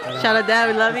 Dad. Shout out, Dad.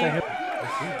 We love you.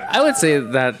 I would say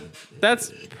that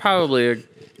that's probably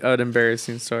an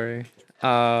embarrassing story.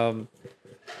 I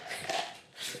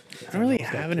don't really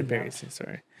have an embarrassing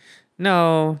story.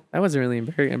 No, that wasn't really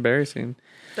embarrassing.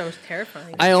 That was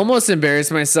terrifying. I almost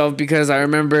embarrassed myself because I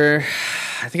remember,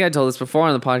 I think I told this before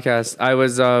on the podcast. I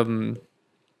was, we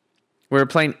were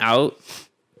playing out,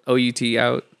 OUT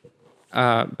out,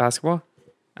 basketball,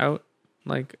 out,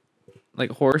 like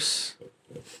horse.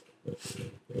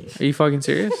 Are you fucking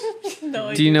serious?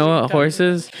 No, Do you know what horse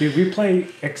is? Dude, we play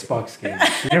Xbox games.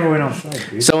 We never went outside,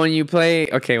 dude. So when you play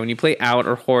out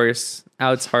or horse,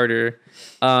 out's harder.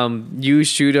 You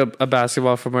shoot a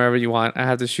basketball from wherever you want. I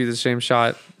have to shoot the same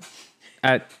shot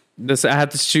at this. I have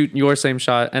to shoot your same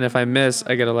shot, and if I miss,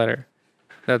 I get a letter.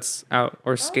 That's out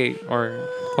or skate or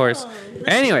horse.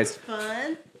 Anyways,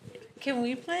 fun. Can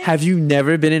we play? have you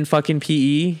never been in fucking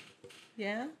PE?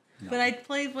 Yeah. But I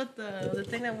played with the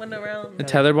thing that went around. The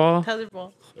tetherball.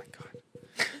 Tetherball. Oh my god.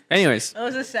 Anyways, I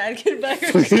was a sad kid by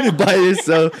yourself. by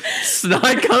yourself,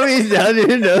 snot coming down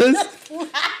your nose.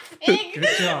 Laughing. Good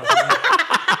job. Man.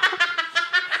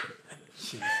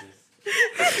 Jesus.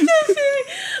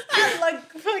 I'm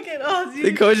like fucking. Oh, The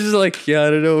dude. coach is like, yeah, I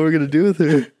don't know what we're gonna do with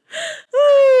her.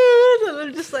 And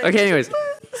I'm just like. Okay, anyways,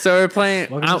 so we're playing.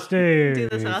 Welcome to the stage. Dude,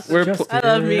 that's awesome. We're Justin. I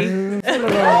love me. Come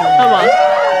Come on.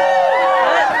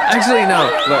 Actually, no.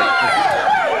 Look,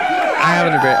 I have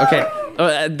an embarrassing.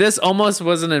 Okay, this almost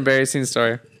was an embarrassing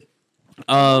story.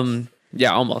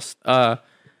 Yeah, almost.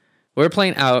 We're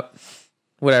playing out.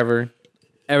 Whatever.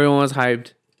 Everyone was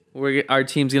hyped. Our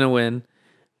team's gonna win.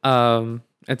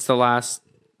 It's the last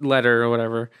letter or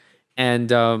whatever,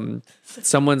 and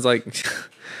someone's like,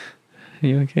 "Are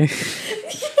you okay?"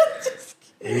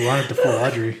 You wanted the full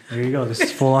Audrey. There you go. This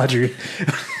is full Audrey.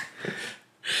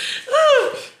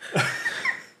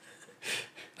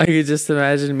 I could just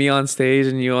imagine me on stage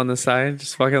and you on the side,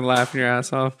 just fucking laughing your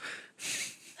ass off.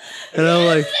 And I'm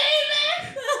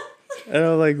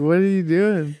like, what are you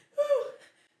doing?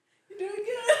 You're doing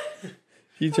good.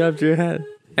 You dropped your head.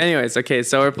 Anyways, okay,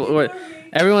 so we're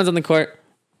everyone's on the court.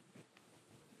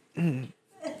 Don't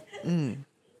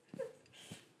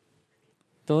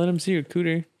let him see your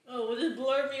cooter. Oh, well, just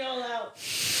blur me all out.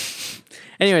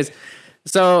 Anyways,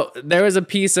 so there was a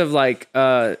piece of like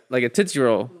a Tootsie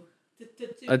Roll.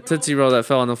 A Tootsie Roll that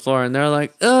fell on the floor, and they're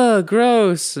like, ugh,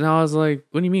 gross. And I was like,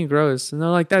 what do you mean gross? And they're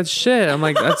like, that's shit. I'm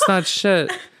like, that's not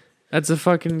shit. That's a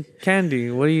fucking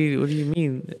candy. What do you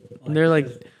mean? And they're like,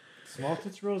 Small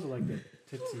Tootsie Rolls or like the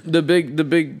Tootsie? the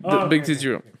big Okay. Tootsie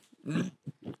Roll.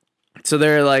 So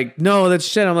they're like, no, that's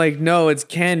shit. I'm like, no, it's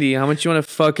candy. How much you want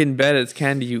to fucking bet it's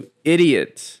candy, you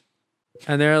idiot?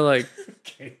 And they're like,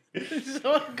 Okay.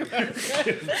 So good.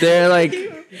 they're like,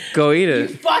 go eat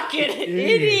it. Fucking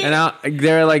idiot. And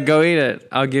they're like, go eat it.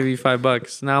 I'll give you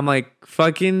 $5. Now I'm like,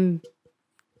 fucking,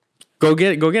 go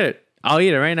get it. I'll eat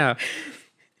it right now.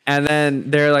 And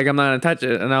then they're like, I'm not gonna touch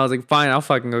it. And I was like, fine, I'll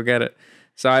fucking go get it.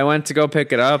 So I went to go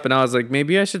pick it up, and I was like,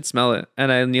 maybe I should smell it.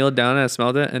 And I kneeled down and I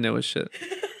smelled it, and it was shit.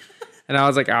 And I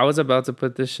was like, I was about to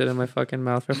put this shit in my fucking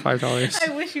mouth for $5.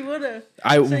 I wish you would have.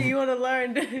 I So you would have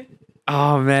learned.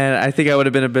 Oh man, I think I would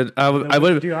have been a bit. I What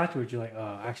would did you have. do afterwards? You're like,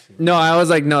 oh, actually. No, I was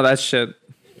like, no, that's shit.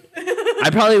 I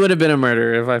probably would have been a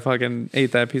murderer if I fucking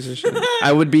ate that piece of shit.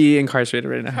 I would be incarcerated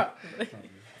right now.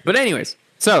 But anyways,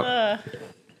 so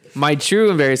my true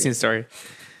embarrassing story.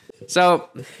 So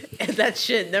That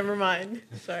shit. Never mind.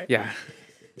 Sorry. yeah,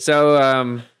 so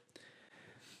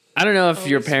I don't know if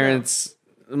your the smell. parents.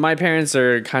 My parents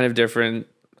are kind of different.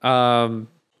 My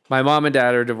mom and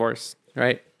dad are divorced,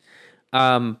 right?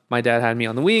 My dad had me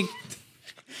on the week.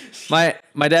 My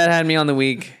dad had me on the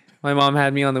week. My mom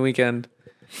had me on the weekend.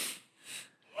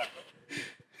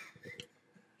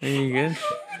 Are you good?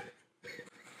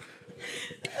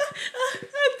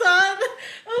 I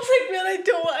was like, man,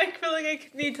 I feel like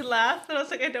I need to laugh. And I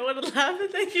was like, I don't want to laugh.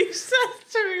 And then you said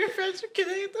some of your friends were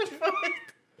kidding at the phone.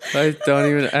 I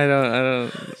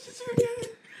don't. Just forget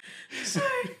it. Sorry.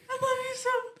 I love you so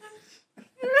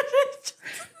much.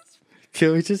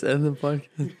 Can we just end the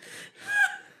podcast?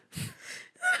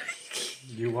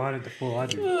 You wanted the full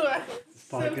Audrey.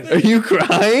 This Are podcast, you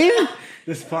crying?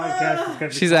 this podcast is gonna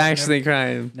be She's called actually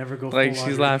crying. never go Like full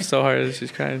she's Audrey. laughed so hard that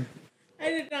she's crying. I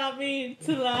did not mean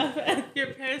to laugh at your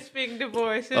parents being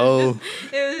divorced. It Oh.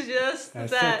 it was just That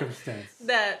that circumstance.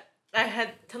 that I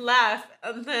had to laugh,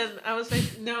 and then I was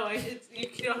like, "No, you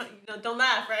don't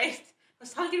laugh, right?" I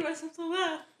was talking to myself to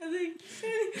laugh, and then you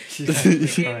said She's actually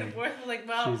getting crying. divorced. I was like,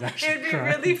 "Wow, She's it actually would be crying.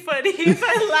 really funny if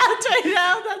I laughed right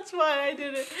now." That's why I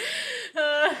did it.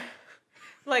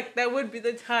 Like that would be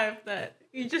the time that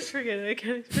you just forget it. I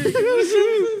can't explain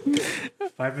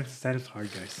it. 5 minutes of silence hard,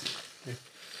 guys.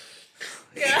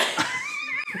 Yeah,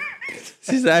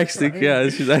 She's actually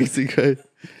she's actually crying.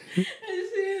 I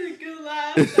just needed a good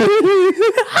laugh.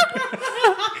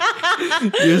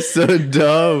 You're so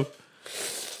dumb.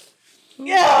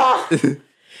 Yeah.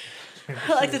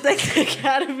 I like to thank the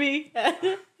Academy.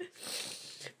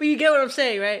 But you get what I'm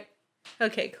saying, right?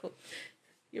 Okay, cool.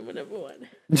 You're my number one.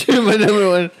 You're my number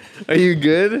one. Are you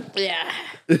good? Yeah.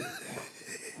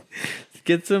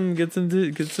 Get some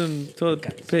toilet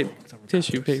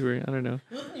tissue paper. I don't know.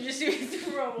 You just see me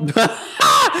through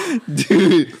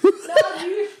Dude. No,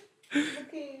 you.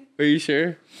 Okay. Are you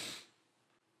sure?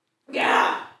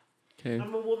 Yeah. Okay.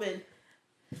 I'm a woman.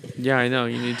 Yeah, I know.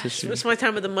 You need tissue. It's my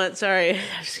time of the month. Sorry.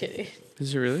 I'm just kidding.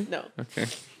 Is it really? No. Okay.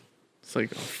 It's like,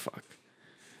 oh fuck.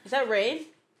 Is that rain?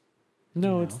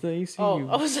 No, it's the AC. Oh,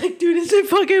 I was like, dude, is it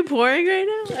fucking pouring right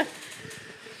now?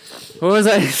 What was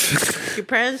I? Your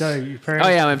parents? So your parents. Oh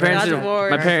yeah, my parents. Got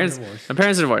divorced. My parents. Got divorced. My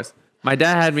parents are divorced. My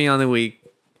dad had me on the week.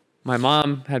 My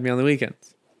mom had me on the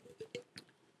weekends.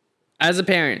 As a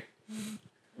parent,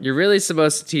 you're really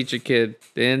supposed to teach a kid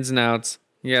the ins and outs,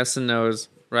 yes and no's,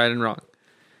 right and wrong.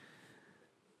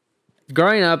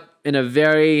 Growing up in a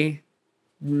very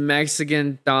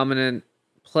Mexican dominant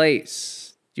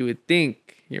place, you would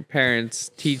think your parents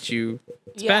teach you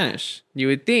Spanish. You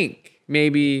would think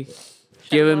maybe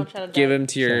give them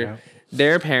to Shout out.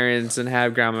 their parents and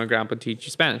have grandma and grandpa teach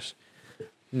you Spanish.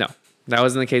 No, that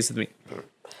wasn't the case with me.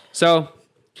 So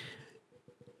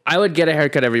I would get a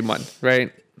haircut every month,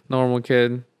 right? Normal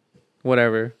kid,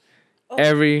 whatever.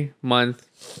 Every month,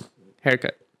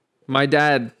 haircut. My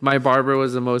dad, my barber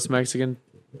was the most Mexican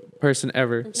person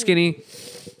ever. Skinny,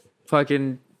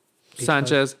 fucking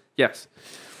Sanchez. Yes.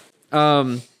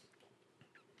 And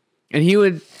he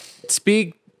would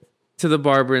speak to the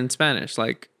barber in Spanish,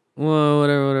 like, whoa,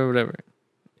 whatever.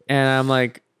 And I'm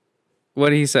like,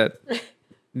 what he said,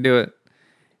 do it.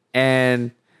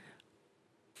 And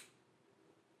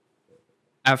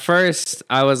at first,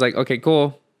 I was like, okay,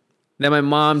 cool. Then my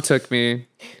mom took me,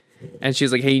 and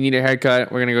she's like, hey, you need a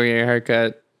haircut. We're going to go get your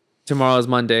haircut. Tomorrow's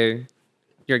Monday.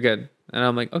 You're good. And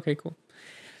I'm like, okay, cool.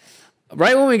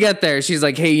 Right when we get there, she's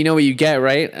like, hey, you know what you get,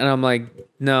 right? And I'm like,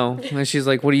 no. And she's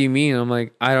like, what do you mean? I'm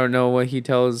like, I don't know what he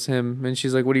tells him. And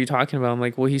she's like, what are you talking about? I'm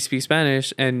like, well, he speaks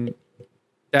Spanish, and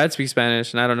dad speaks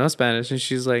Spanish, and I don't know Spanish. And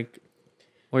she's like,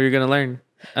 well, you're going to learn.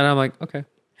 And I'm like, okay.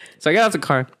 So I get out the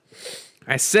car.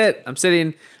 I'm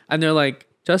sitting, and they're like,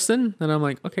 Justin? And I'm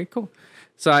like, okay, cool.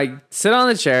 So I sit on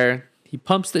the chair. He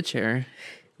pumps the chair,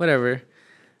 whatever.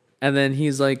 And then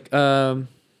he's like, ¿Qué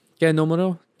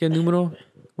número?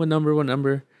 What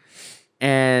number?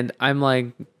 And I'm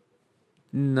like,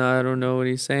 no, I don't know what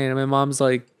he's saying. And my mom's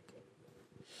like,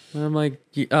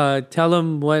 tell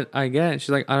him what I get. And she's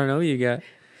like, I don't know what you get.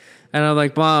 And I'm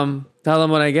like, Mom, tell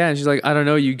him what I get. And she's like, I don't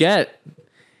know what you get.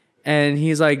 And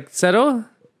he's like, cero?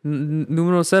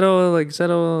 Número cero, like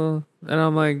cero. And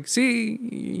I'm like, sí,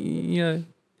 yeah.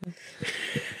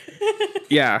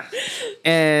 Yeah.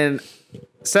 And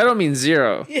cero means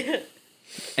zero. Yeah.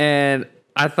 And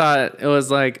I thought it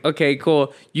was like, okay,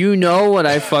 cool. You know what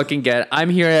I fucking get. I'm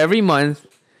here every month.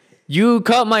 You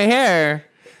cut my hair.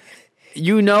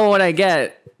 You know what I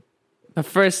get. The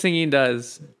first thing he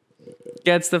does,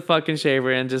 gets the fucking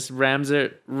shaver and just rams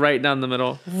it right down the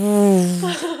middle.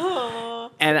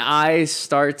 And I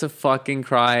start to fucking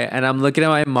cry. And I'm looking at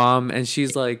my mom, and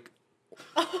she's like,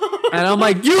 and I'm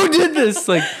like, you did this.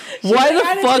 Like, why the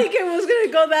I fuck? didn't think it was going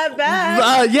to go that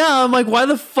bad. Yeah, I'm like, why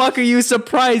the fuck are you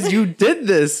surprised you did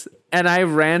this? And I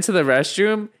ran to the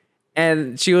restroom,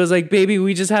 and she was like, baby,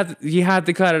 you have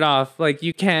to cut it off. Like,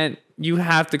 you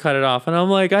have to cut it off. And I'm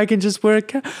like, I can just wear a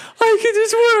cap.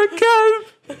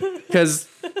 Because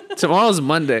tomorrow's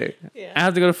Monday. Yeah. I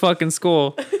have to go to fucking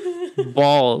school.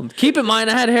 Bald. Keep in mind,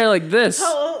 I had hair like this.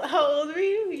 How old were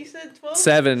you? You said 12?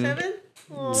 7. 7?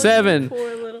 Oh, 7.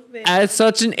 Poor little baby. At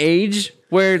such an age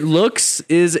where looks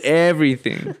is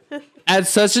everything. At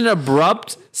such an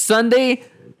abrupt Sunday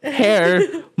hair,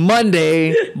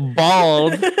 Monday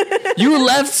bald. You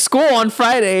left school on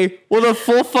Friday with a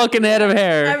full fucking head of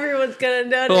hair. Everyone's gonna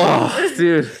know. Oh,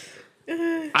 dude.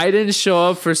 I didn't show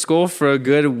up for school for a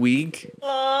good week.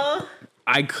 Aw.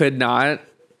 I could not.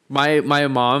 My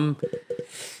mom,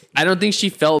 I don't think she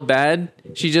felt bad.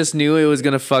 She just knew it was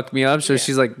gonna fuck me up. So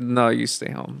she's like, no, you stay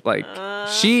home. Like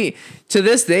she, to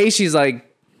this day, she's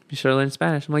like, you should learn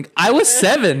Spanish. I'm like, I was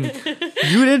 7.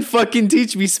 You didn't fucking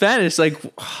teach me Spanish. Like,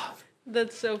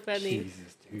 That's so funny.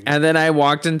 Jesus, dude. and then I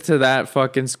walked into that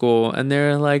fucking school, and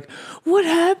they're like, what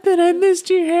happened? I missed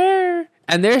your hair.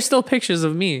 And there's still pictures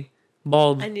of me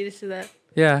bald. I need to see that.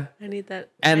 Yeah. I need that.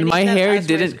 And I need my that hair as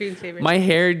screensaver. my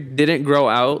hair didn't grow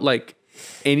out like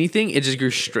anything. It just grew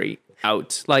straight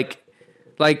out. Like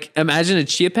imagine a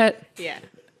chia pet Yeah.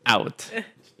 out.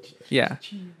 Yeah.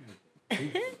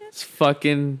 It's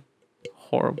fucking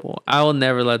horrible. I will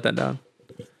never let that down.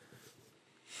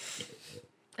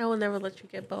 I will never let you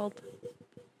get bald.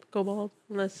 Go bald.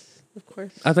 Unless, of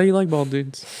course. I thought you liked bald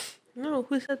dudes. No,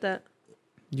 who said that?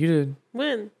 You did.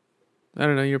 When? I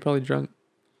don't know. You're probably drunk.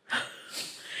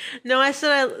 No, I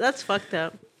said that's fucked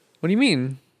up. What do you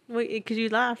mean? Wait, because you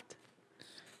laughed. I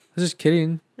was just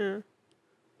kidding. Yeah.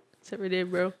 It's every day,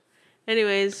 bro.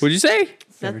 Anyways. What'd you say?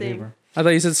 Nothing. I thought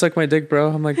you said suck my dick,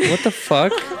 bro. I'm like, what the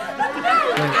fuck?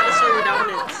 Gotta show your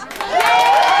dominance.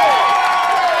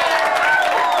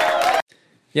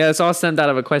 Yeah, it's all stemmed out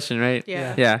of a question, right?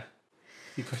 Yeah. Yeah.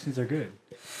 The questions are good.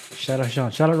 Shout out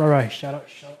Sean. Shout out Rai. Shout out.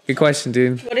 Good question,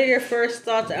 dude. What are your first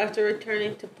thoughts after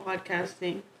returning to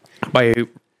podcasting? By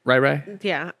Right.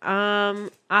 Yeah.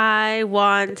 I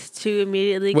want to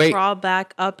immediately Wait. crawl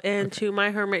back up into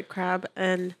my hermit crab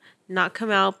and not come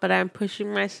out, but I'm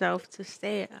pushing myself to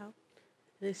stay out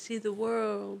and see the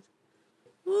world.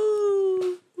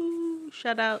 Woo! Woo.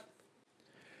 Shout out.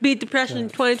 Beat depression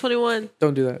 2021.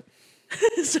 Don't do that.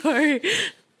 Sorry.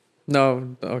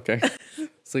 No. Okay.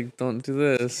 It's like, don't do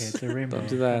Okay, this. it's a rainbow. Don't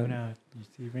do that. Coming out. You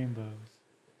see rainbows.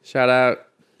 Shout out.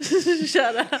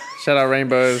 Shut up. Shout out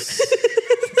rainbows.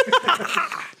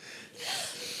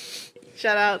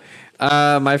 Shout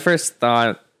out. My first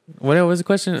thought. What was the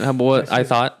question? What I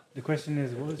thought? The question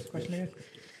is, what was the question again?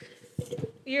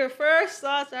 Your first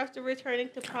thoughts after returning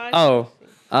to podcast. Oh,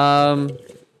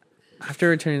 after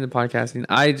returning to podcasting,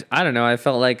 I don't know. I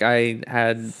felt like I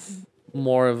had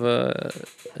more of an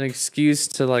excuse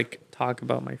to like talk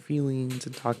about my feelings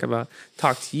and talk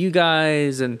to you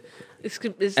guys and It's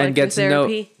and like get to know.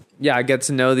 therapy. Yeah, I get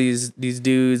to know these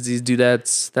dudes, these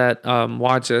dudettes that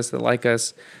watch us, that like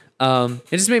us. It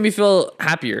just made me feel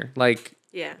happier. Like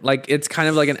Yeah. it's kind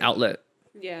of like an outlet.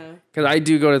 Yeah. Because I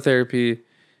do go to therapy,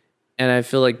 and I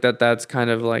feel like that's kind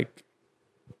of like,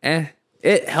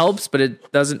 it helps, but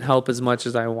it doesn't help as much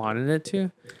as I wanted it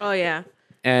to. Oh yeah.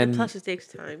 And Plus, it takes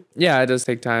time. yeah, it does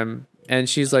take time. And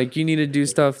she's like, you need to do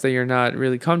stuff that you're not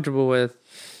really comfortable with.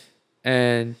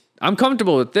 And I'm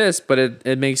comfortable with this, but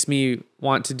it makes me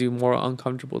want to do more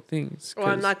uncomfortable things. Well,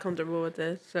 I'm 'cause- not comfortable with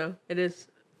this, so it is.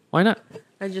 Why not?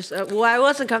 I just I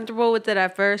wasn't comfortable with it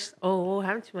at first. Oh, what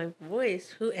happened to my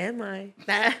voice? Who am I?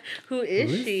 Who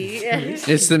is she?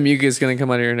 It's the mucus gonna come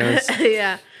out of your nose.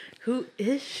 Yeah. Who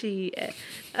is she?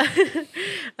 What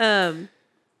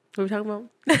are we talking about?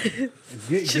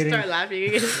 Just start laughing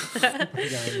again.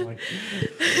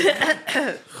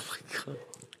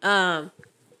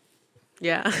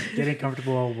 Yeah. Getting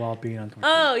comfortable while being uncomfortable.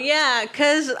 Oh yeah,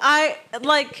 cause I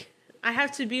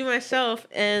have to be myself,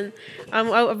 and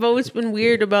I've always been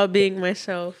weird about being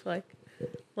myself.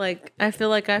 Like I feel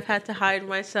like I've had to hide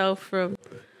myself from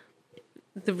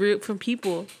from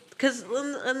people. Cause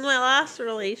in my last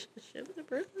relationship, the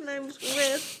person I was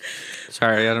with,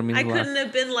 Sorry, I don't mean I to laugh. couldn't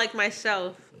have been like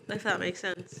myself. If that makes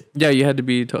sense. Yeah, you had to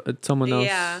be someone else.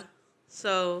 Yeah.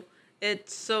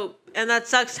 And that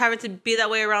sucks having to be that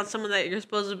way around someone that you're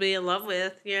supposed to be in love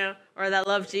with, you know, or that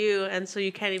loves you, and so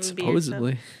you can't even be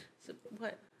Supposedly. yourself. So,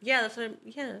 what? Yeah, that's what I'm.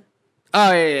 Yeah.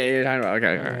 Oh yeah, you're talking about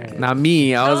okay, all right. Not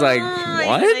me. I was like,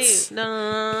 what?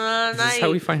 No, This is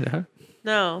how we find out.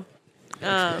 No.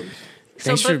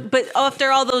 Thanks for- But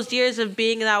after all those years of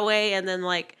being that way, and then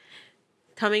like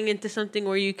coming into something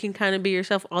where you can kind of be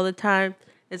yourself all the time,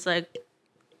 it's like,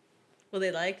 will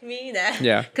they like me?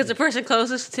 Yeah. Because the person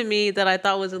closest to me that I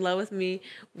thought was in love with me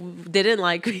didn't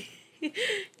like me. You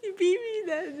beat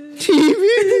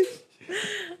me.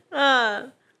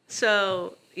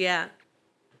 So yeah.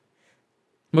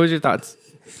 What was your thoughts?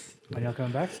 Are y'all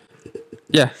coming back?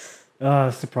 Yeah.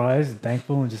 Surprised and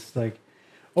thankful and just like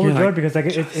You're overjoyed like- because like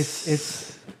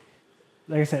it's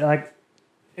like I said, like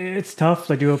it's tough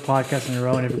to do a podcast on your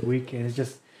own every week, and it's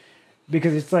just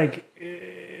because it's like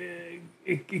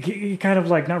it kind of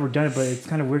like not redundant, but it's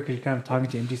kind of weird because you're kind of talking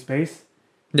to empty space.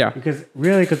 Yeah. Because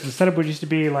the setup would used to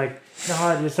be like, you know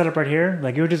how the setup right here,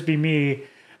 like it would just be me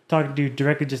talking to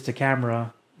directly just to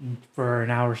camera for an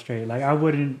hour straight. Like I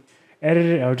wouldn't edit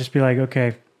it. I would just be like,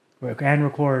 okay, and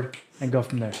record and go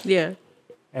from there Yeah.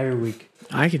 every week.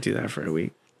 I could do that for a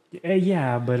week.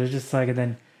 Yeah, but it's just like, and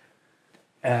then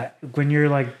when you're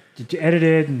like edit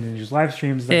it and then there's live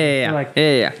streams, like, Yeah. like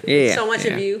Yeah. So much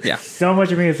of you. Yeah. so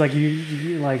much of me is like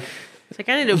you like It's like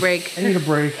I need a break. I need a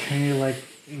break. I need like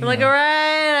I'm like, all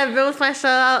right, I've been with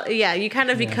myself. Yeah, you kind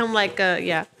of become like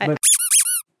a But-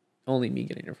 Only me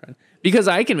getting a friend. Because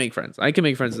I can make friends. I can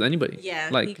make friends with anybody. Yeah,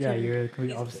 Like, yeah, you're the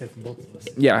complete opposite from both of us.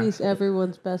 yeah. he's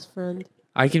everyone's best friend.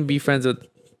 I can be friends with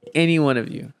any one of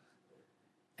you.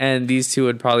 And these two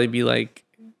would probably be like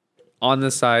on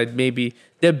the side, maybe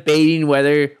debating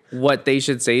whether what they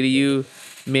should say to you.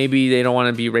 Maybe they don't want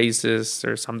to be racist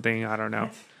or something. I don't know.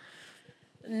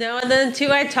 No, and then too,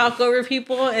 I talk over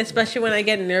people, especially when I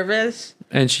get nervous.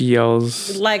 And she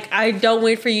yells. Like, I don't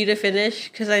wait for you to finish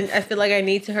because I feel like I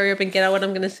need to hurry up and get out what I'm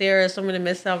going to say, or else I'm going to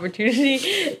miss the opportunity.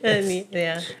 And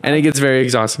yeah. And it gets very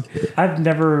exhausting. I've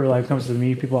never like comes to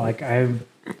meet people like I'm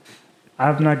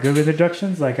not good with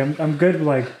introductions. Like I'm good with,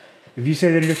 like if you say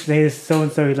the introduction, hey, this is so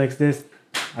and so, he likes this.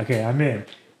 Okay, I'm in.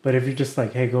 But if you're just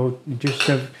like, hey, go just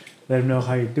let them know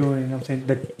how you're doing. You know what I'm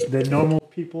saying? The normal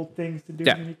people things to do.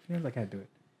 Yeah. I can't do it.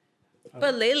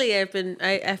 But lately, I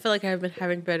feel like I've been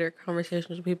having better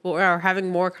conversations with people, or having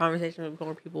more conversations with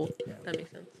more people. If that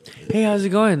makes sense. Hey, how's it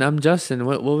going? I'm Justin.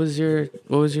 What was your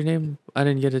name? I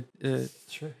didn't get it.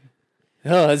 Sure.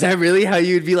 Oh, is that really how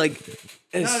you'd be like?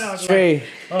 It's No, it's Trey.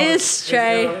 Oh, It's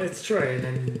Trey. It's Trey. And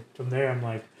then from there, I'm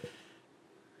like,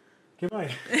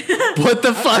 goodbye. What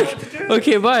the fuck?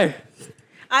 Okay, bye.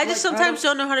 I just Like, I sometimes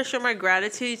don't know how to show my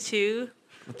gratitude too.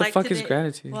 What the fuck is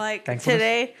gratitude? Like Thankfulness?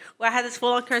 today, where I had this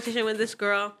full on conversation with this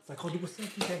girl, It's like, oh, dude, what's up?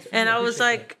 Thanks for and I was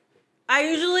appreciate like, I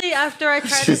usually after I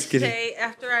try to Just kidding. say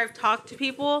after I've talked to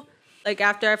people, like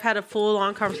after I've had a full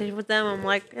on conversation with them, I'm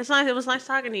like, it's nice. It was nice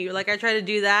talking to you. Like I try to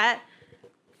do that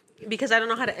because I don't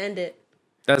know how to end it,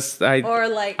 That's or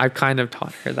like, I've kind of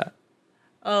taught her that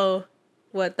oh,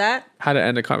 what that? how to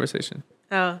end a conversation.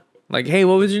 Oh, Like, hey,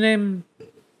 what was your name?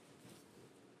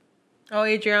 oh,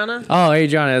 Adriana. Oh,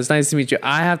 Adriana, it's nice to meet you.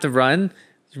 I have to run.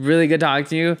 It's really good talking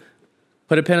to you.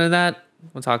 Put a pin on that.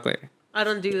 We'll talk later. I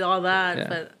don't do all that, Yeah.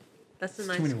 but that's a it.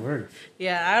 nice. Too many words.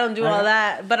 Yeah, I don't do I all don't-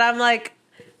 that, but I'm like,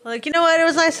 you know what? It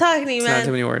was nice talking to you, It's not too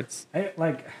man. many words. I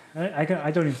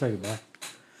don't even say goodbye.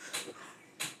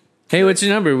 Hey, what's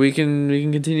your number? We can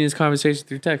continue this conversation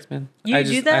through text, man. You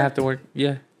do that? I have to work.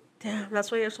 Yeah. Damn,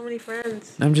 that's why you have so many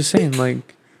friends. I'm just saying,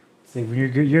 like, See, when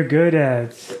you're good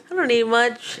at. I don't need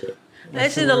much. I What's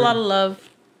just the need a lot word? of love,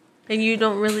 and you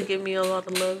don't really give me a lot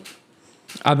of love.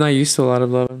 I'm not used to a lot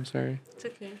of love. I'm sorry. It's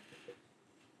okay.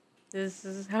 This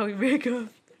is how we break up.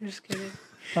 I'm just kidding.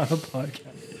 On a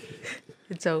podcast.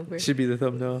 It's over. Should be the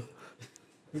thumbnail.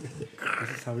 This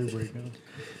is how we work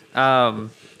now.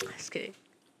 Just kidding.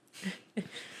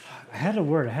 I had a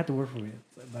word for it,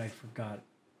 but I forgot.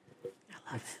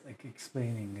 It's like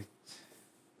explaining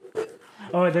it.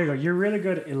 Oh, there you go. You're really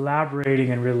good at elaborating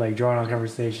and really like drawing on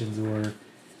conversations. Where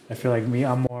I feel like me,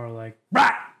 I'm more like,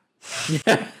 "Rah!"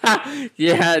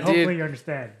 Yeah, Hopefully dude. you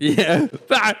understand. Yeah.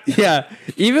 Yeah.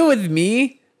 Even with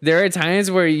me, there are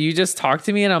times where you just talk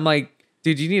to me and I'm like,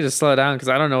 dude, you need to slow down because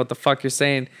I don't know what the fuck you're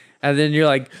saying. And then you're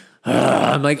like,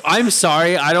 I'm like, I'm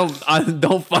sorry. I don't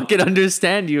fucking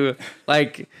understand you.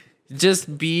 Like,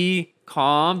 just be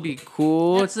calm, be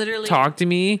cool. That's literally- talk to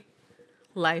me.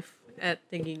 Life at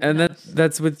thinking. And Nuts.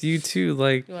 that's with you too.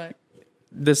 Like What?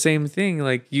 the same thing.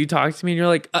 Like you talk to me and you're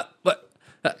like, what?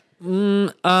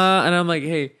 And I'm like,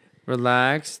 hey,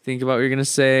 relax. Think about what you're gonna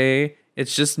say.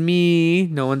 It's just me.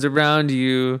 No one's around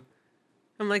you.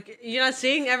 I'm like, you're not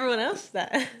seeing everyone else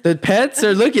that. The pets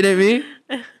are looking at me.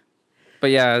 But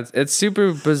yeah, it's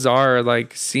super bizarre.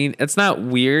 Like seeing, it's not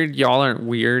weird. Y'all aren't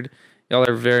weird. Y'all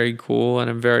are very cool, and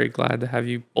I'm very glad to have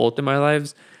you both in my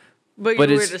lives. But But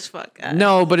you're it's- weird as fuck.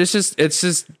 No, but it's just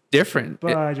different.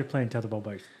 But you're playing tetherball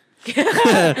bikes. pretty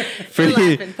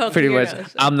laughing, poking pretty your much.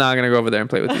 nose. I'm not gonna go over there and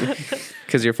play with you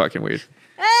because you're fucking weird.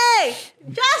 Hey,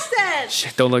 Justin.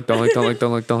 Shit, don't look. Hey!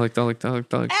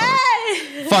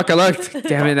 Hey. Fuck, I looked.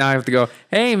 Damn it, now I have to go.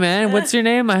 Hey man, what's your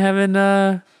name? I haven't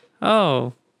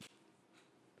oh.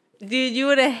 Dude, you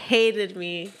would have hated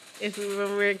me if we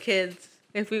were kids.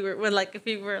 If we were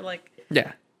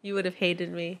Yeah. you would have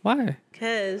hated me. Why?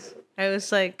 Cause I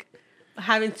was like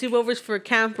having sleepovers for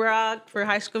Camp Rock, for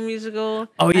High School Musical.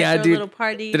 Oh, I yeah, threw a dude. Little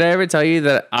party. Did I ever tell you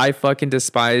that I fucking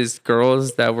despised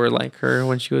girls that were like her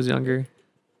when she was younger?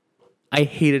 I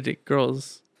hated it,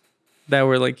 girls that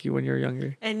were like you when you were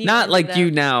younger. And you not ended like up-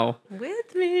 you now.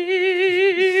 With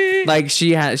me? Like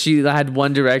she had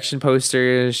One Direction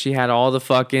posters. She had all the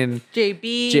fucking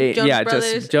JB, Jonas yeah,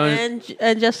 Brothers, Jonas-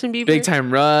 and Justin Bieber. Big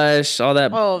Time Rush, all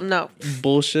that Oh no,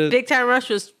 bullshit. Big Time Rush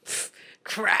was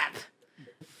crap.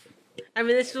 I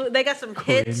mean, they got some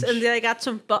hits Cringe. and they got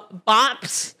some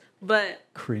bops, but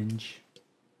Cringe.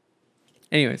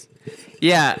 Anyways,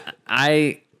 yeah,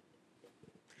 I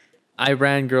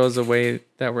ran girls away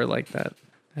that were like that,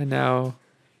 and now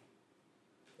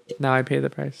I pay the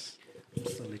price. I'm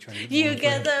slowly trying to you more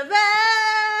get friends. the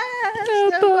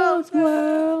best of both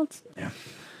worlds.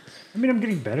 I mean, I'm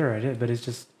getting better at it, but it's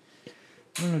just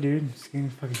I don't know, dude. Just getting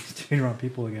fucking staying around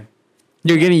people again.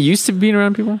 You're getting used to being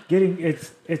around people.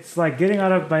 It's like getting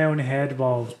out of my own head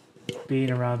while being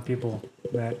around people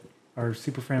that are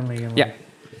super friendly and like, Yeah.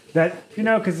 that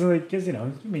because you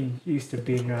know, I mean, you used to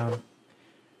being around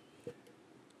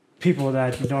people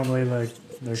that normally like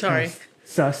they're Sorry. kind of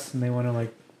sus and they want to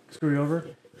like screw you over.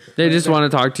 They just want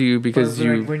to talk to you because But,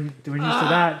 like, you. when you're used to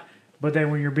that, but then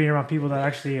when you're being around people that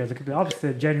actually are the complete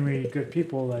opposite, genuinely good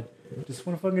people that just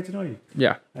want to fucking get to know you.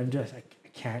 Yeah. I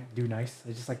can't do nice.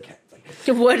 I just like can't. It's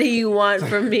like, What do you want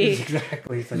from me?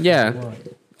 exactly. It's like Yeah. what you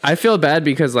want. I feel bad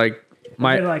because like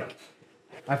I feel like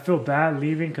I feel bad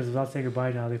leaving because without saying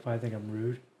goodbye now they probably think I'm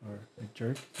rude or a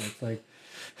jerk. So it's like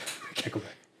I can't go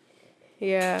back.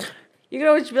 Yeah, you can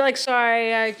always be like,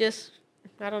 sorry, I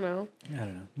don't know. I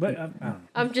don't know, but I don't know.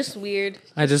 I'm just weird.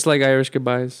 I just like Irish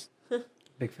goodbyes.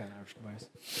 Big fan of Irish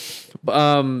goodbyes.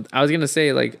 I was gonna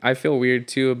say like I feel weird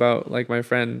too about like my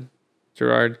friend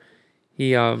Gerard.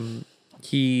 He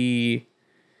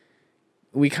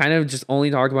we kind of just only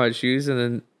talk about shoes, and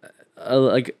then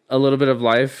like a little bit of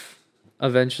life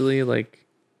eventually, like,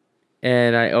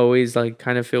 and I always like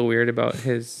kind of feel weird about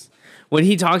his when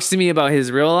he talks to me about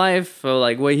his real life or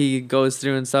like what he goes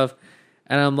through and stuff,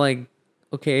 and I'm like,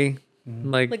 okay,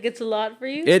 like Like it's a lot for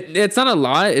you. it's not a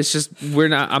lot. It's just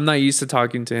I'm not used to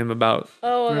talking to him about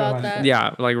Oh, Real about life. that.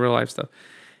 yeah, like real life stuff.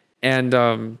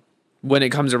 And when it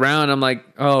comes around, I'm like,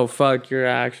 oh fuck, you're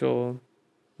actual,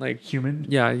 like, Human.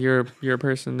 yeah, you're a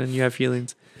person and you have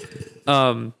feelings.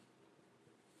 But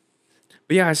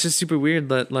yeah, it's just super weird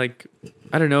that, like,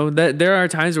 I don't know, that there are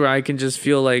times where I can just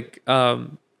feel like a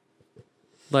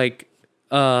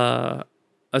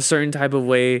certain type of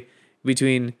way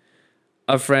between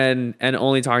a friend and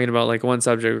only talking about like one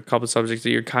subject or a couple subjects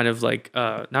that you're kind of like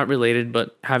not related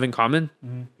but have in common.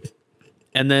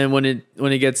 And then when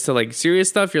it gets to like serious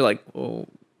stuff, you're like, oh,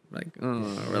 like,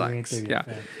 relax. Ain't Yeah.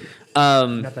 there yet,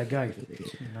 Um, Not that guy.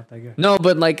 Not that guy. no,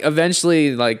 but like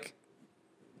eventually, like,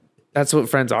 that's what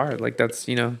friends are. Like, that's,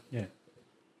 you know, Yeah.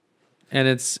 and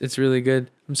it's really good.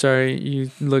 I'm sorry,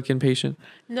 you look impatient,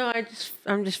 No,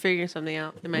 I'm just figuring something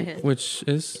out in my head. which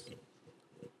is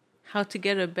How to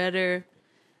get a better.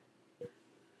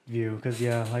 View, because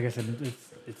yeah, like I said,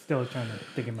 it's still trying to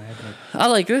think in my head. Like, I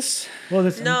like this. well,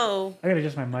 this No, I gotta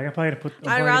adjust my mic. I probably gotta put. I'm I'd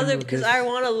probably gonna rather move because this. I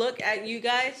want to look at you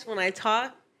guys when I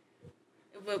talk,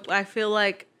 but I feel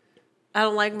like I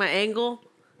don't like my angle.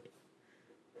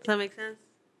 Does that make sense?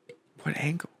 What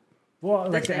angle? Well,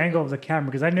 like That's the it. angle of the camera,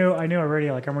 because I knew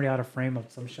already. Like I'm already out of frame of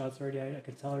some shots already. I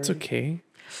could tell already. It's okay.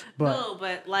 But No,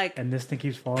 but like and this thing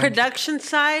keeps falling. production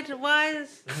side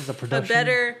wise, This is a a production.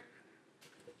 better.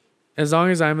 As long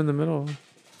as I'm in the middle.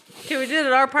 Can we do it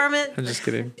at our apartment? I'm just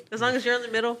kidding. As long as you're in the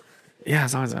middle. Yeah,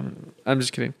 as long as I'm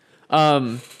just kidding.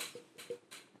 No,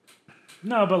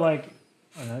 but like,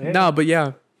 I don't know, No, but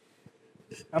yeah.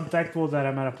 I'm thankful that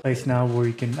I'm at a place now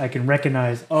where I can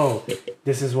recognize. Oh,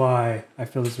 this is why I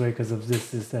feel this way because of this,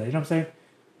 that. You know what I'm saying?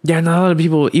 Yeah, not a lot of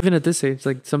people, even at this age,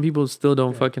 like some people still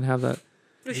don't fucking have that.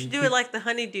 We should do it like the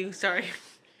honeydew. Sorry.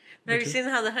 Have you seen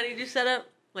how the honeydew set up?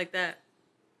 Like that.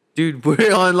 Dude,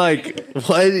 we're on like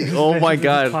what? Oh my This is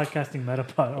god. podcasting meta.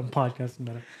 I'm podcasting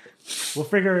meta. We'll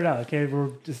figure it out. Okay,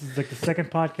 this is like the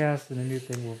second podcast and a new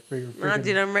thing. We'll figure. Nah,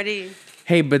 dude, I'm ready.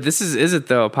 Hey, but this is it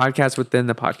though? A podcast within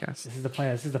the podcast. This is the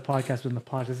podcast. This is the podcast within the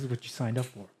podcast. This is what you signed up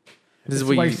for. This is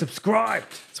why what you you. subscribed.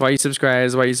 That's why you subscribe.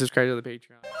 That's why you subscribe to the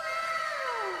Patreon.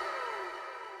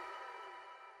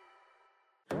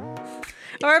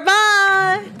 All right,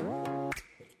 bye.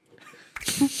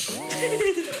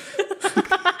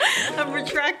 I'm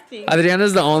retracting.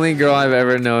 Adriana's the only girl I've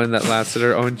ever known that laughs at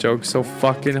her own jokes so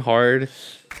fucking hard.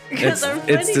 Because I'm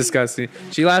It's funny. disgusting.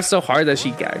 She laughs so hard that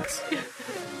she gags.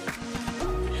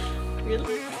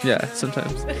 Really? Yeah,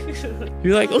 sometimes.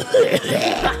 You're like.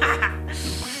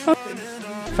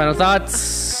 Final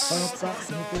thoughts.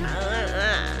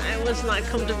 I was not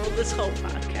comfortable this whole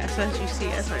podcast, as you see,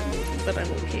 as I'm moving, but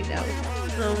I'm okay now.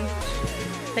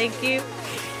 Thank you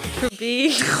for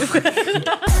being.